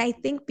 And I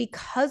think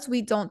because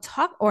we don't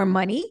talk, or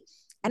money,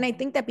 and I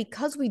think that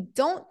because we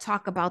don't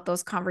talk about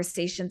those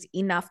conversations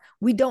enough,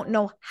 we don't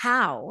know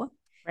how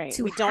Right.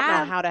 to We don't know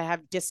have, how to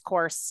have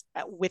discourse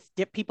with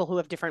people who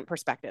have different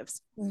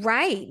perspectives.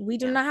 right. We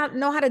do Yeah. not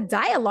know how to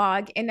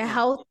dialogue in a Yeah.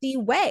 healthy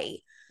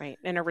way. Right.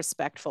 In a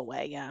respectful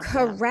way. Yeah.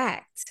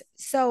 Correct.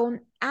 So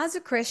as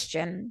a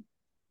Christian,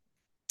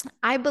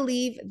 I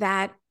believe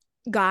that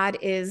God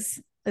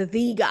is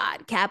the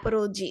God,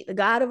 capital G, the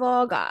God of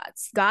all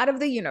gods, God of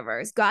the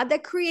universe, God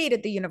that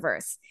created the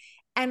universe.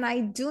 And I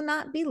do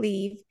not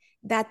believe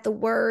that the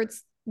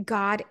words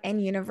God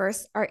and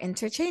universe are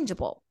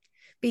interchangeable,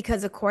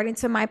 because according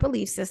to my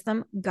belief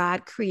system,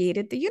 God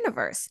created the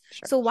universe.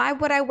 Sure. So why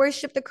would I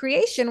worship the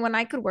creation when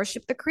I could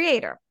worship the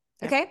creator?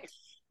 Okay. Yep.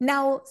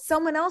 Now,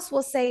 someone else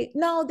will say,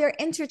 no, they're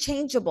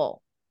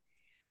interchangeable.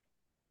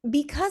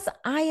 Because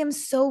I am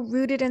so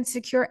rooted and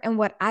secure in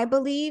what I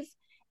believe,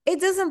 it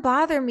doesn't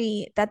bother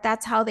me that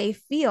that's how they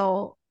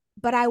feel,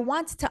 but I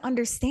want to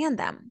understand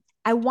them.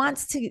 I want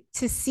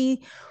to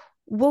see,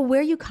 well, where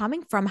are you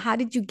coming from? How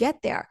did you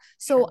get there?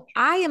 So Sure.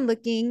 I am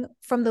looking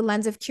from the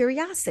lens of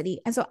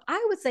curiosity. And so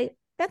I would say,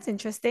 that's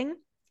interesting.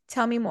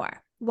 Tell me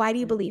more. Why do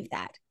you believe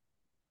that?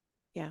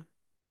 Yeah.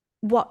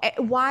 Well,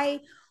 why,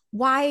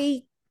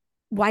 why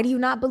do you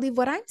not believe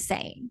what I'm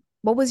saying?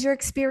 What was your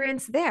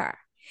experience there?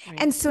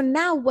 Right. And so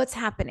now what's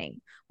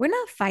happening? We're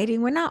not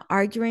fighting, we're not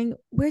arguing,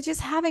 we're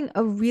just having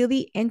a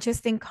really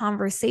interesting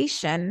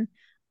conversation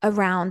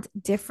around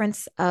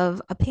difference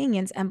of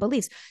opinions and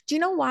beliefs. Do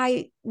you know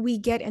why we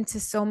get into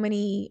so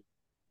many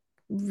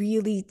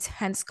really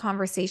tense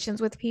conversations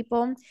with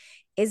people?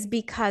 Is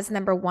because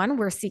number one,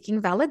 we're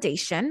seeking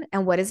validation.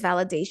 And what is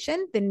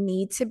validation? The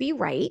need to be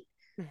right,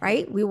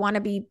 right? We want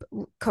to be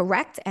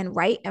correct and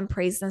right and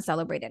praised and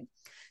celebrated.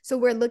 So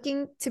we're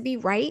looking to be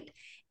right.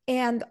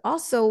 And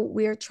also,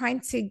 we're trying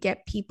to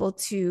get people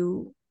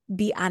to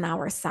be on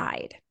our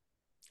side.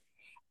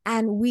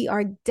 And we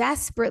are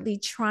desperately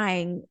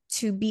trying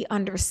to be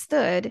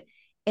understood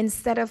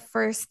instead of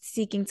first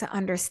seeking to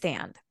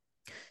understand.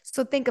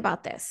 So think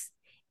about this.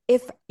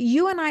 If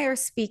you and I are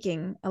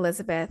speaking,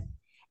 Elizabeth,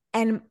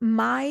 and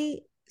my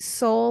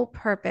sole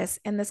purpose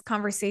in this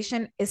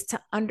conversation is to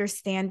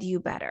understand you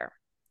better,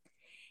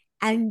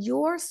 and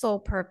your sole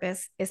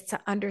purpose is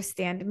to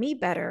understand me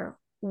better,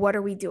 what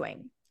are we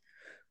doing?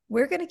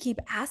 We're going to keep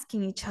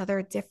asking each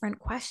other different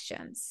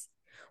questions.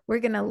 We're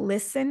going to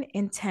listen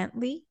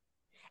intently,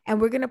 and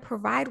we're going to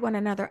provide one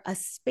another a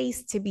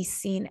space to be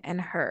seen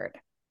and heard.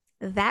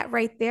 That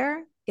right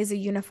there is a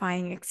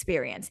unifying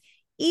experience,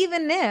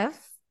 even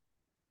if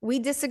we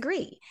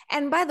disagree.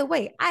 And by the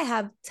way, I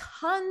have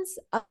tons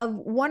of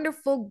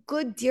wonderful,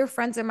 good, dear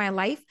friends in my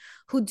life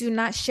who do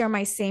not share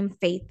my same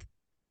faith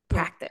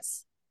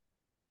practice.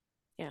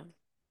 Yeah.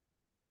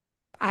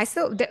 I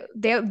still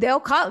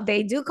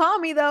they do call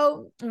me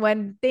though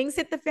when things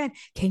hit the fan.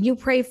 Can you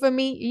pray for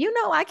me? You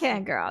know I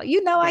can, girl.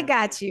 You know I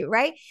got you,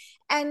 right?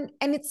 And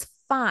it's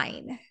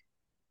fine.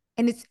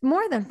 And it's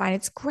more than fine.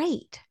 It's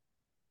great.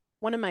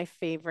 One of my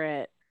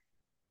favorite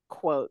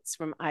quotes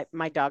from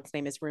my dog's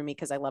name is Rumi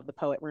because I love the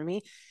poet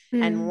Rumi.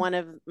 And one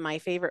of my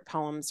favorite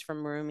poems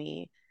from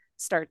Rumi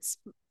starts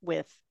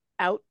with,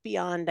 out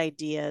beyond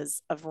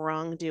ideas of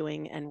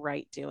wrongdoing and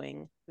right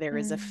doing, there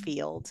is a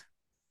field.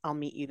 I'll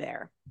meet you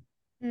there.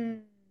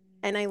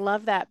 And I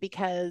love that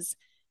because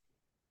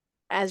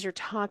as you're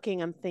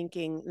talking, I'm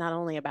thinking not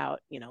only about,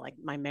 like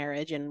my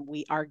marriage, and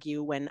we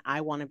argue when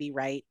I want to be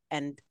right.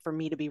 And for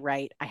me to be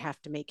right, I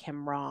have to make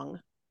him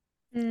wrong,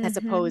 as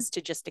opposed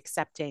to just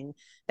accepting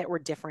that we're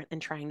different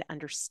and trying to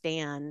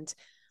understand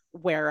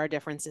where our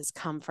differences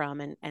come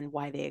from and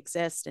why they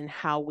exist, and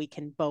how we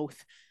can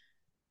both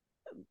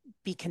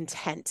be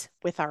content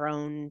with our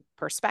own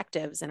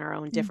perspectives and our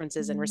own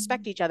differences and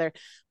respect each other.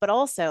 But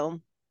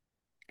also,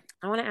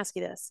 I want to ask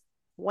you this.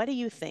 What do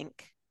you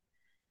think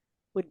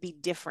would be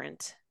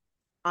different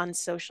on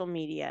social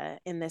media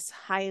in this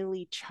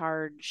highly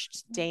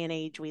charged day and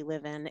age we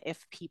live in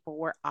if people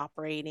were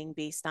operating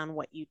based on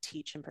what you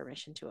teach and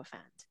permission to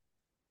offend?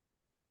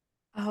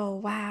 Oh,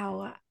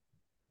 wow.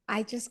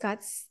 I just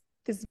got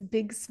this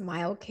big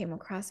smile came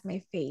across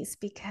my face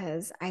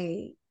because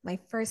my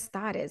first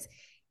thought is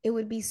it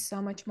would be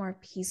so much more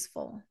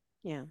peaceful.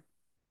 Yeah.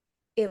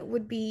 It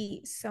would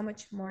be so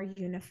much more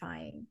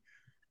unifying.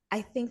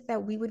 I think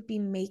that we would be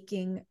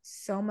making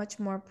so much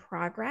more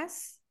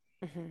progress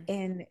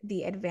in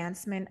the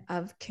advancement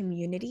of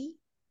community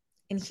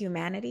and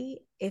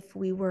humanity if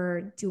we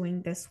were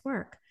doing this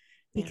work.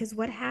 Because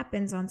what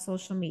happens on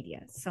social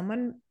media?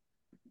 Someone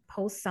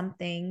posts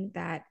something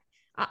that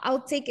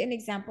I'll take an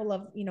example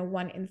of,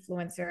 one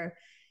influencer.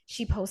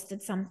 She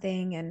posted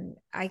something and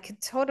I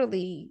could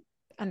totally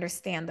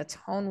understand the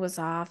tone was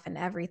off and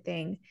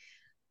everything.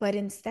 But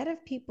instead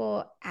of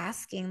people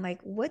asking, like,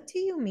 what do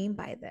you mean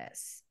by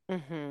this?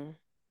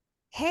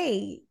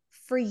 Hey,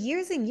 for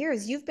years and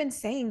years, you've been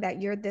saying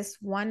that you're this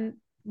one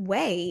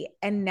way.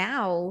 And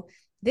now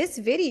this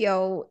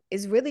video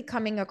is really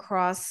coming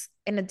across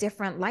in a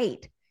different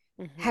light.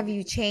 Have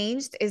you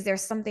changed? Is there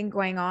something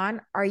going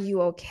on? Are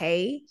you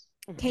okay?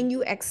 Can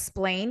you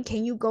explain?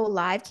 Can you go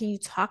live? Can you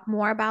talk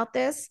more about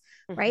this?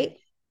 Right?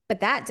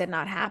 But that did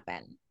not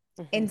happen.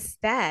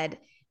 Instead,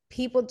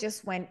 people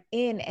just went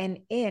in and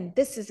in.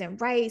 This isn't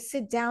right.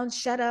 Sit down,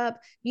 shut up.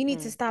 You need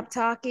to stop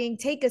talking.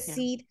 Take a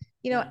seat.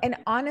 And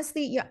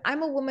honestly,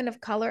 I'm a woman of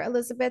color,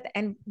 Elizabeth,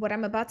 and what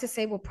I'm about to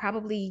say will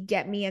probably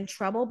get me in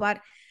trouble, but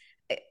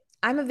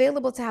I'm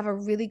available to have a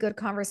really good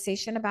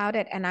conversation about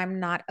it, and I'm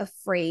not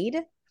afraid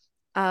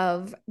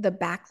of the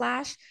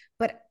backlash.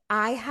 But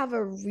I have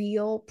a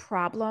real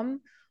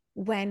problem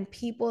when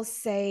people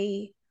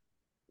say,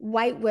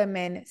 white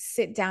women,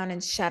 sit down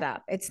and shut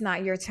up. It's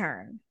not your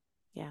turn.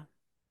 Yeah.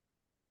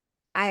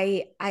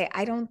 I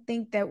don't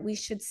think that we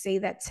should say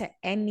that to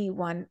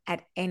anyone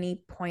at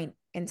any point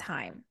in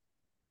time.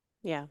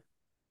 Yeah.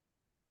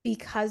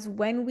 Because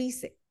when we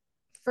say,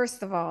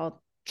 first of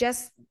all,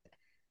 just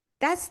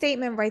that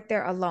statement right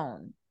there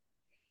alone,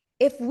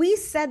 if we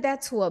said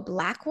that to a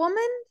Black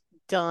woman,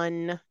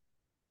 done.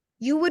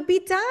 You would be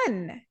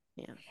done.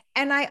 Yeah.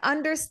 And I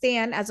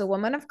understand, as a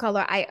woman of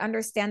color, I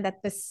understand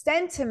that the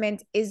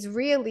sentiment is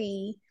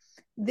really,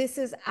 this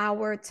is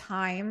our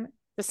time.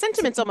 The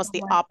sentiment's almost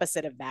the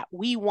opposite of that.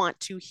 We want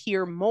to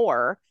hear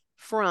more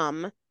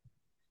from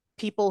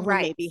people who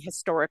maybe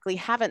historically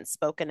haven't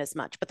spoken as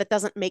much, but that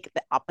doesn't make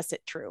the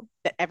opposite true,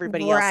 that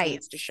everybody else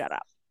needs to shut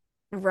up.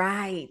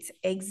 Right,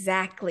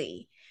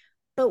 exactly.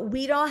 But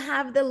we don't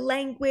have the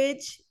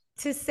language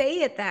to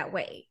say it that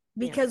way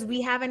because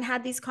we haven't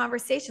had these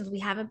conversations. We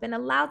haven't been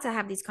allowed to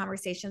have these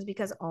conversations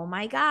because, oh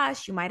my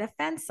gosh, you might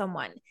offend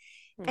someone.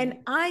 And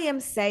I am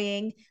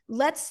saying,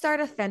 let's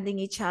start offending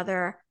each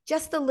other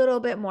just a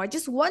little bit more,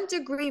 just 1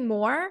 degree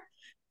more,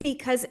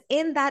 because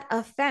in that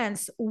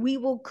offense, we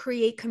will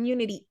create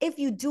community if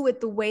you do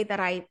it the way that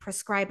I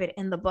prescribe it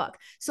in the book.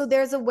 So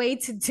there's a way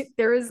to do,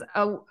 there is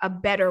a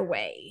better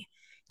way.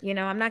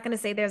 I'm not going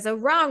to say there's a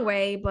wrong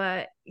way,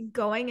 but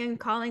going and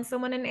calling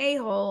someone an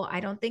a-hole, I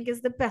don't think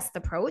is the best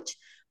approach.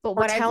 But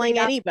what telling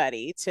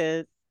anybody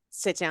to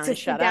sit down and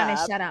shut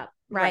up.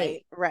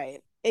 Right.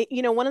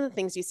 One of the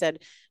things you said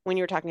when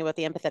you were talking about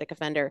the empathetic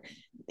offender,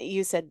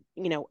 you said,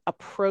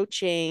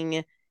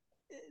 approaching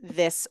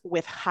this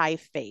with high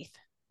faith.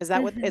 Is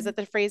that what, is that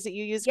the phrase that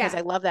you use? Because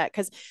I love that.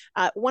 Because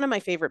one of my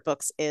favorite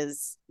books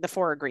is The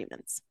 4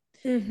 Agreements.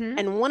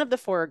 And one of the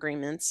 4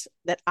 agreements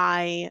that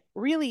I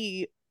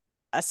really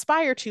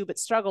aspire to but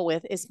struggle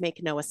with is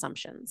make no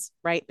assumptions,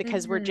 right?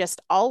 Because we're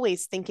just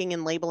always thinking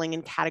and labeling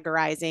and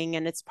categorizing,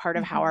 and it's part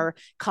of how our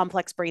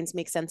complex brains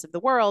make sense of the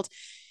world.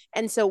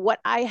 And so what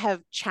I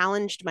have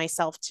challenged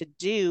myself to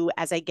do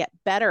as I get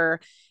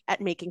better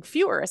at making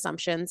fewer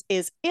assumptions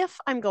is, if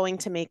I'm going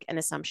to make an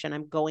assumption,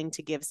 I'm going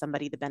to give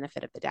somebody the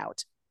benefit of the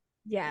doubt.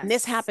 Yes. And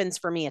this happens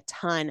for me a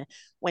ton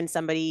when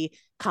somebody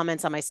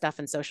comments on my stuff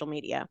in social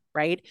media,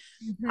 right?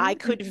 I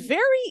could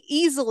very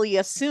easily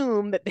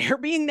assume that they're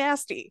being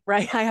nasty,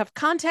 right? I have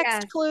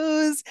context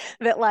clues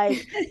that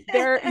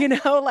they're,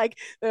 like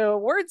the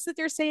words that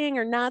they're saying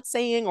or not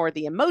saying, or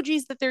the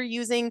emojis that they're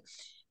using.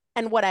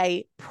 And what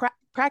I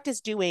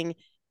practice doing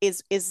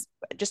is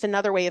just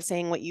another way of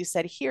saying what you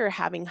said here,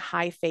 having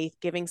high faith,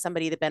 giving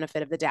somebody the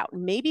benefit of the doubt.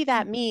 Maybe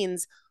that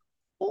means,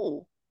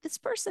 oh, this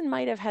person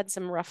might have had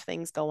some rough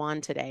things go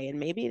on today, and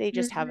maybe they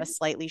just have a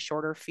slightly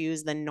shorter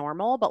fuse than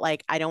normal, but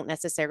I don't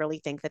necessarily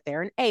think that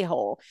they're an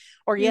a-hole.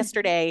 Or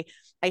yesterday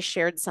I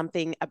shared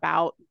something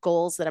about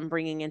goals that I'm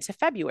bringing into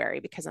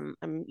February because I'm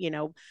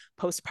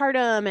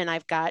postpartum, and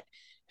I've got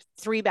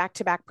 3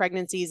 back-to-back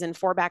pregnancies and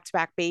 4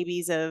 back-to-back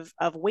babies of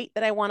weight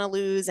that I want to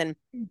lose. And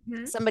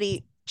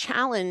somebody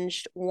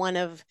challenged one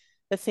of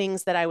the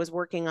things that I was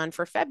working on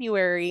for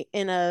February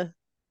in a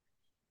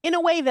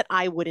way that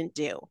I wouldn't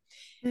do.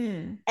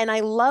 And I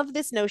love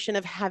this notion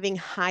of having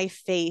high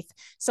faith.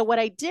 So what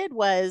I did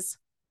was,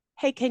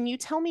 hey, can you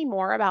tell me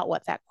more about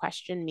what that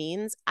question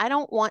means? I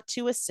don't want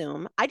to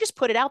assume. I just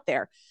put it out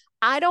there.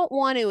 I don't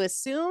want to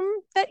assume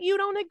that you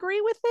don't agree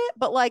with it,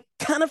 but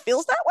kind of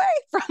feels that way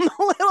from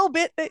the little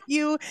bit that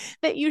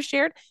you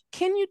shared.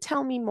 Can you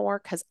tell me more?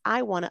 Because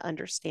I want to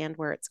understand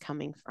where it's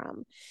coming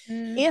from.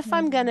 If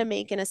I'm going to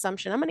make an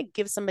assumption, I'm going to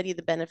give somebody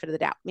the benefit of the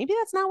doubt. Maybe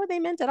that's not what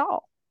they meant at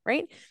all.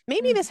 Right?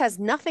 Maybe this has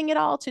nothing at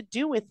all to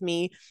do with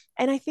me.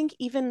 And I think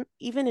even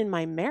in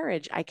my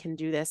marriage, I can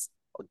do this.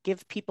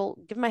 Give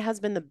my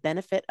husband the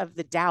benefit of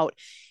the doubt.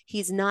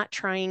 He's not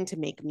trying to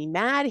make me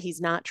mad. He's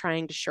not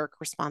trying to shirk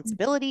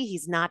responsibility.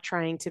 He's not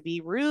trying to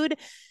be rude.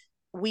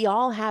 We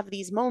all have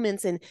these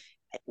moments. And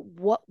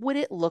what would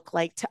it look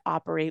like to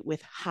operate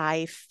with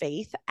high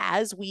faith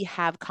as we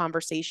have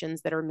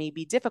conversations that are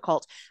maybe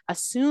difficult,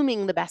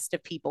 assuming the best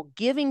of people,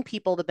 giving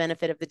people the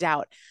benefit of the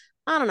doubt?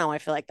 I don't know. I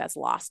feel like that's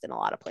lost in a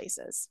lot of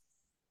places.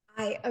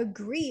 I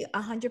agree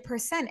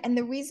 100%. And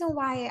the reason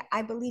why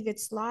I believe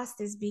it's lost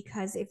is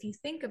because if you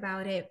think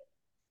about it,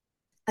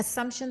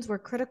 assumptions were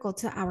critical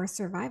to our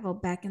survival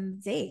back in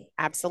the day.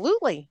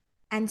 Absolutely.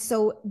 And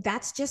so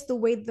that's just the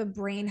way the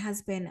brain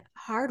has been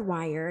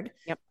hardwired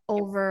Yep.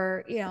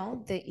 over,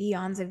 the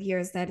eons of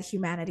years that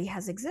humanity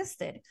has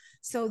existed.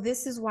 So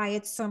this is why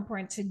it's so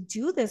important to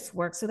do this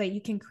work so that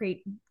you can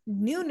create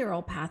new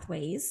neural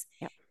pathways.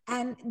 Yep.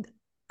 And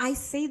I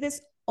say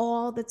this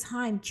all the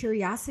time.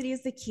 Curiosity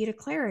is the key to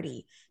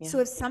clarity. Yeah. So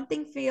if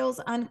something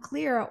feels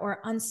unclear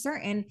or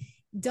uncertain,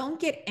 don't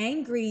get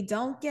angry.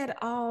 Don't get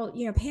all,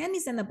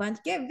 panties in the bunch.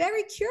 Get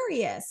very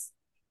curious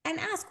and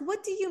ask,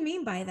 what do you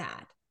mean by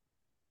that?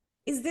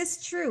 Is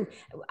this true?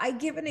 I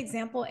give an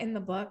example in the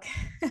book.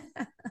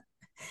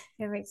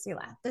 It makes me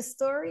laugh. The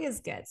story is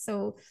good.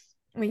 So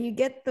when you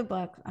get the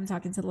book, I'm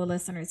talking to the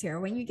listeners here.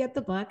 When you get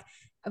the book,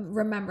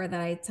 remember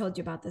that I told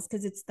you about this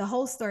because the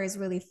whole story is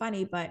really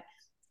funny, but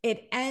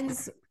it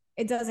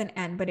doesn't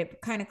end, but it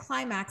kind of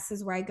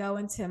climaxes where I go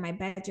into my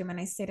bedroom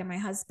and I say to my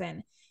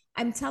husband,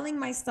 I'm telling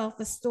myself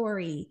a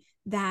story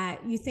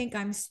that you think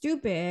I'm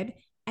stupid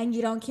and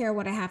you don't care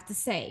what I have to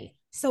say.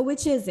 So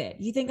which is it?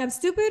 You think I'm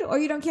stupid or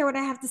you don't care what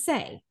I have to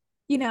say?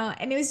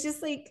 And it was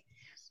just like,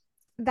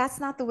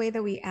 that's not the way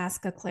that we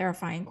ask a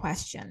clarifying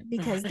question,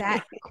 because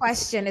that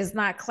question is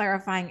not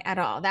clarifying at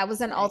all. That was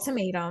an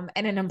ultimatum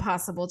and an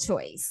impossible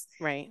choice.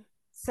 Right.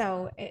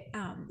 So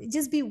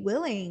just be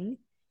willing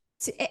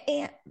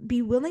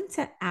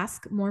to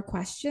ask more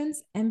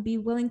questions and be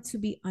willing to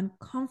be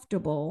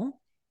uncomfortable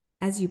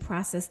as you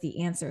process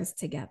the answers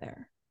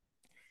together.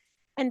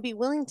 And be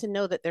willing to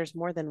know that there's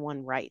more than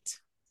one right.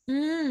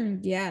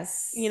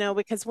 Yes.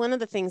 Because one of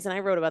the things, and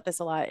I wrote about this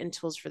a lot in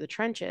Tools for the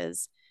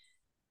Trenches,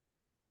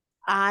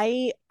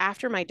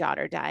 after my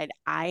daughter died,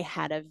 I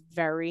had a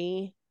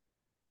very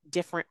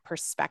different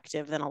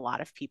perspective than a lot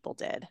of people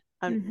did,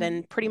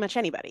 than pretty much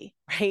anybody,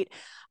 right?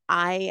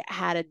 I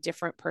had a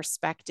different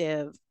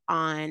perspective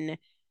on,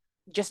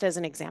 just as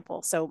an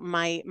example. So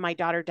my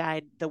daughter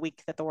died the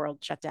week that the world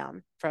shut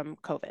down from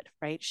COVID,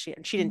 right? She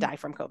didn't die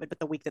from COVID, but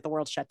the week that the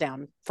world shut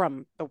down,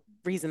 from the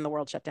reason the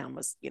world shut down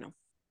was,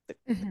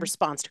 the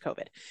response to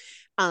COVID.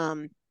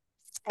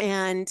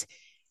 And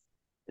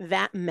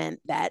that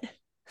meant that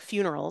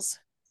funerals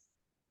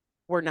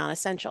were not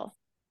essential.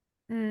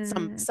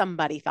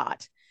 Somebody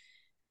thought.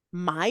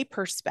 My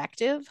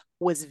perspective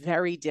was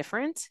very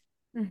different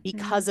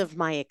because of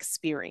my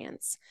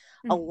experience.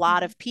 A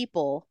lot of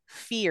people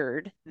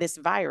feared this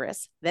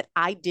virus that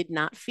I did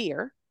not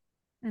fear,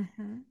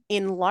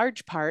 in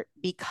large part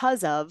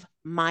because of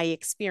my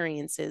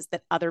experiences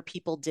that other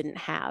people didn't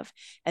have.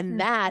 And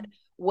that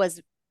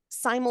was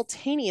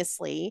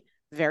simultaneously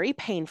very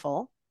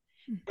painful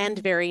and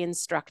very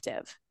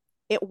instructive.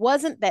 It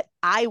wasn't that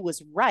I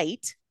was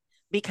right,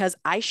 because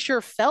I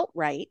sure felt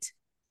right.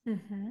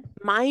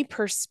 My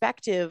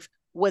perspective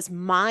was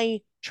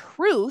my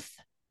truth,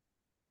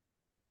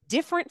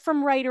 different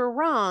from right or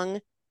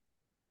wrong,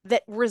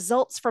 that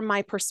results from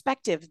my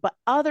perspective. But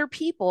other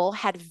people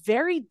had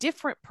very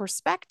different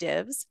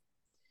perspectives.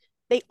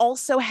 They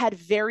also had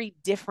very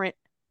different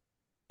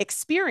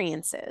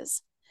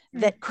experiences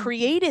that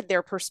created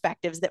their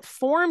perspectives, that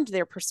formed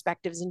their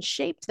perspectives and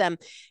shaped them.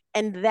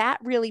 And that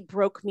really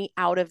broke me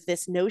out of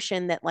this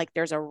notion that like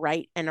there's a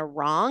right and a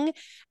wrong,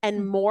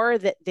 and more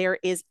that there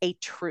is a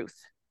truth.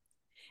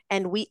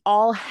 And we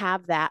all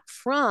have that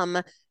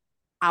from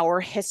our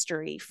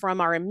history,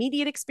 from our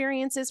immediate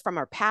experiences, from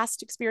our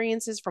past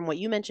experiences, from what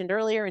you mentioned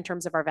earlier in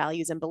terms of our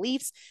values and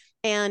beliefs,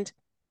 and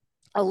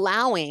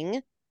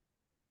allowing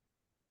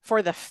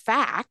for the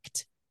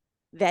fact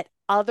that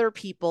other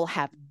people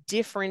have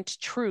different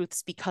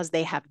truths because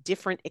they have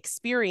different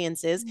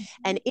experiences.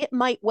 And it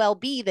might well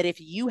be that if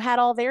you had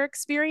all their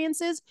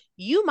experiences,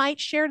 you might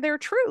share their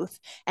truth.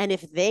 And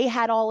if they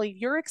had all of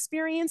your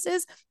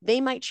experiences, they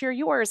might share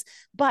yours.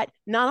 But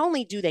not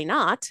only do they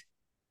not,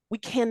 we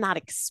cannot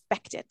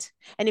expect it.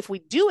 And if we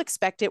do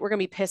expect it, we're going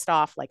to be pissed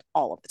off like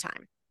all of the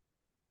time.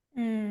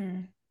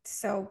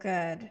 So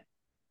good.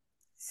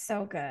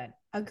 So good.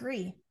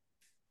 Agree.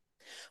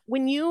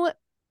 When you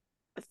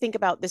think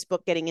about this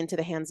book getting into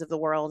the hands of the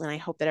world, and I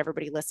hope that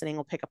everybody listening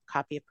will pick up a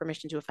copy of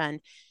Permission to Offend,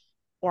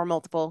 or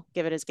multiple,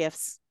 give it as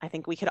gifts. I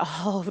think we could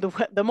all,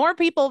 the more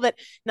people that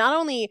not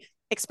only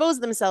expose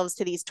themselves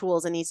to these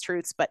tools and these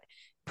truths, but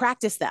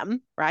practice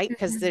them, right?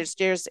 Because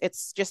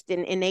it's just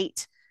an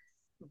innate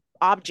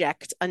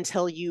object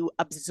until you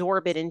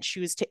absorb it and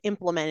choose to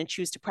implement and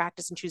choose to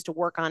practice and choose to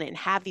work on it and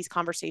have these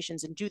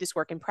conversations and do this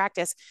work in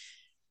practice.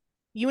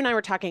 You and I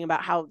were talking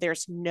about how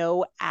there's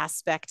no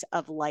aspect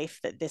of life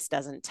that this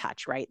doesn't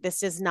touch, right?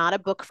 This is not a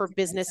book for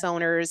business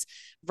owners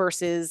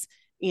versus,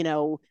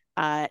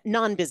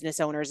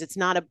 non-business owners. It's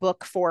not a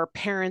book for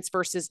parents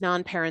versus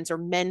non-parents, or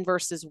men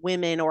versus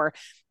women, or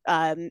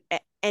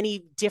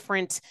any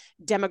different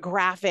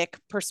demographic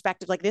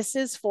perspective. Like, this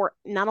is for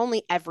not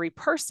only every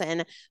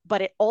person,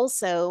 but it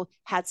also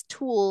has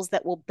tools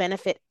that will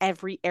benefit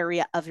every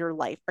area of your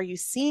life. Are you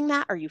seeing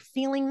that? Are you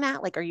feeling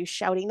that? Like, are you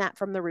shouting that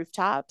from the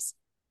rooftops?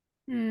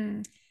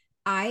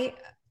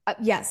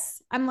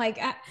 Yes, I'm like,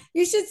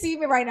 you should see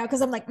me right now,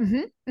 because I'm like, but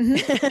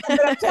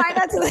I'm trying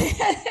not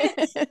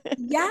to.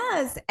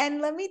 Yes, and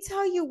let me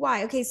tell you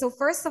why. Okay, so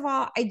first of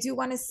all, I do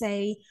want to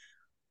say,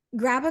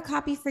 grab a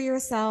copy for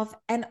yourself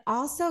and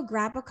also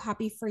grab a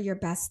copy for your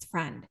best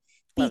friend,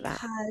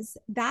 because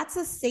that's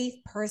a safe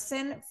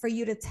person for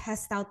you to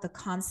test out the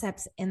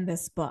concepts in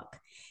this book.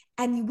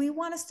 And we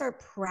want to start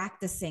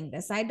practicing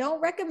this. I don't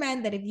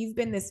recommend that if you've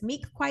been this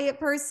meek, quiet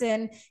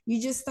person,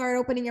 you just start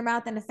opening your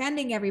mouth and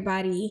offending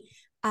everybody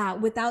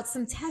without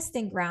some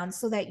testing grounds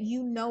so that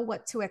you know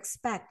what to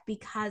expect.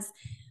 Because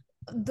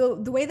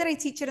the way that I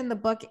teach it in the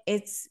book,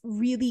 it's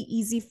really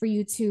easy for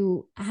you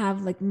to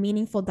have like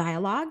meaningful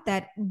dialogue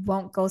that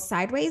won't go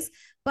sideways.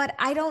 But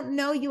I don't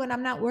know you and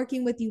I'm not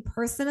working with you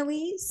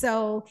personally.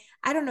 So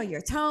I don't know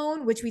your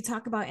tone, which we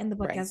talk about in the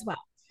book as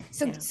well.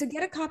 So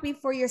get a copy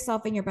for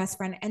yourself and your best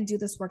friend and do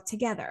this work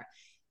together.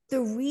 The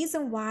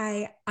reason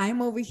why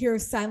I'm over here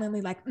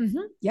silently like,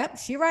 yep,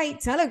 she right,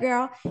 tell her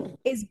girl,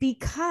 is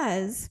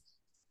because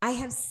I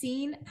have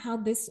seen how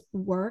this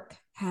work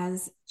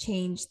has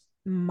changed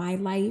my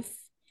life,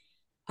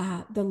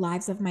 the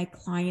lives of my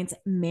clients.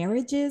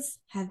 Marriages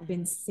have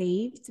been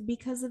saved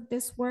because of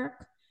this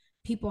work.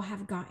 People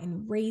have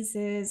gotten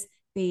raises,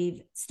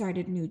 they've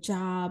started new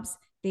jobs,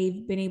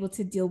 they've been able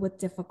to deal with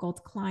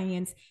difficult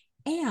clients.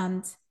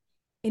 And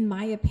in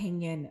my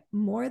opinion,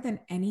 more than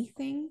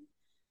anything,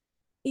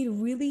 it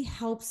really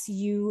helps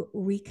you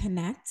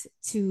reconnect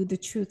to the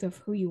truth of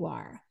who you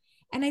are.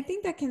 And I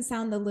think that can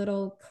sound a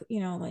little,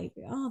 like,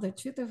 oh, the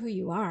truth of who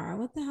you are.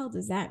 What the hell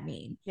does that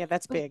mean? Yeah,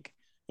 that's big.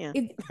 Yeah.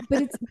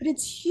 But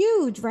it's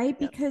huge, right?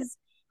 Because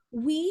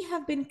we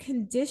have been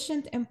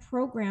conditioned and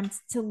programmed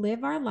to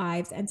live our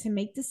lives and to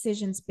make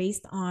decisions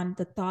based on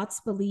the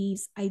thoughts,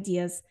 beliefs,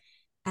 ideas,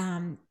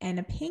 and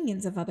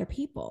opinions of other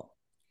people.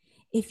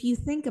 If you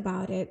think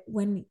about it,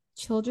 when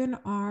children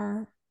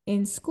are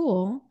in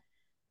school,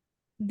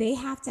 they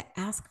have to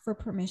ask for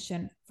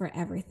permission for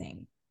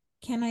everything.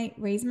 Can I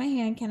raise my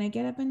hand? Can I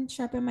get up and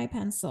sharpen my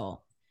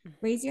pencil?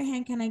 Raise your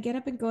hand. Can I get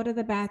up and go to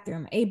the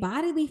bathroom? A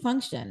bodily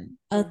function,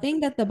 a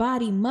thing that the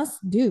body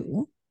must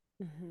do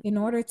in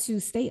order to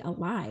stay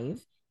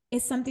alive,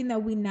 is something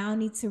that we now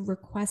need to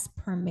request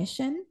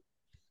permission.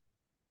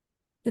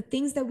 The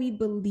things that we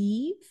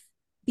believe,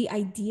 the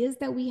ideas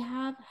that we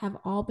have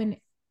all been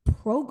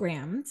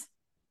programmed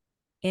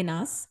in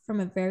us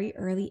from a very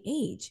early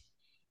age.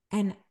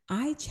 And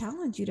I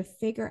challenge you to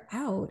figure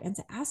out and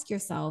to ask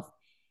yourself,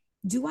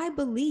 do I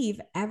believe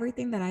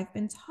everything that I've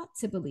been taught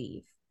to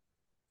believe?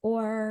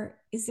 Or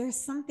is there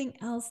something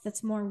else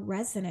that's more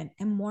resonant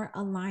and more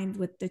aligned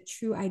with the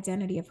true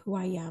identity of who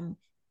I am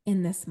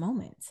in this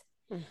moment?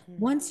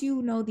 Once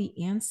you know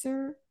the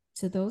answer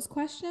to those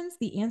questions,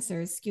 the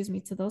answers,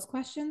 to those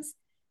questions,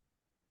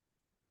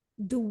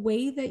 the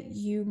way that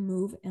you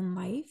move in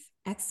life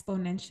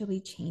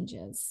exponentially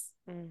changes.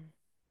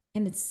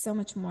 And it's so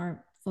much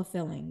more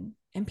fulfilling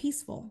and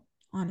peaceful,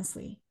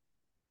 honestly.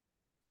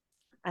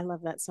 I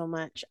love that so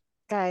much.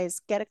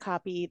 Guys, get a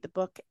copy. The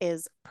book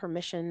is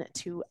Permission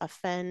to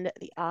Offend.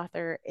 The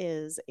author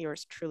is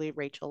yours truly,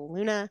 Rachel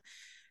Luna.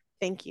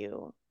 Thank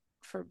you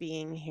for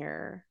being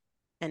here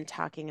and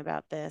talking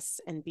about this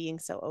and being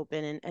so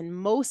open. And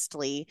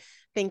mostly,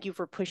 thank you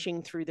for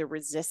pushing through the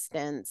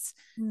resistance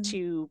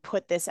to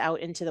put this out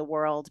into the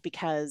world,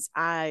 because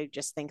I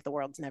just think the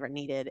world's never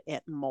needed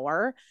it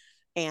more.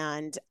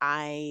 And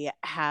I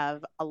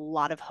have a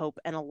lot of hope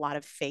and a lot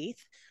of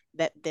faith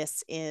that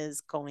this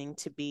is going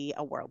to be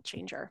a world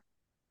changer.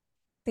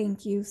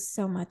 Thank you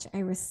so much. I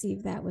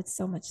received that with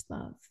so much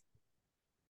love.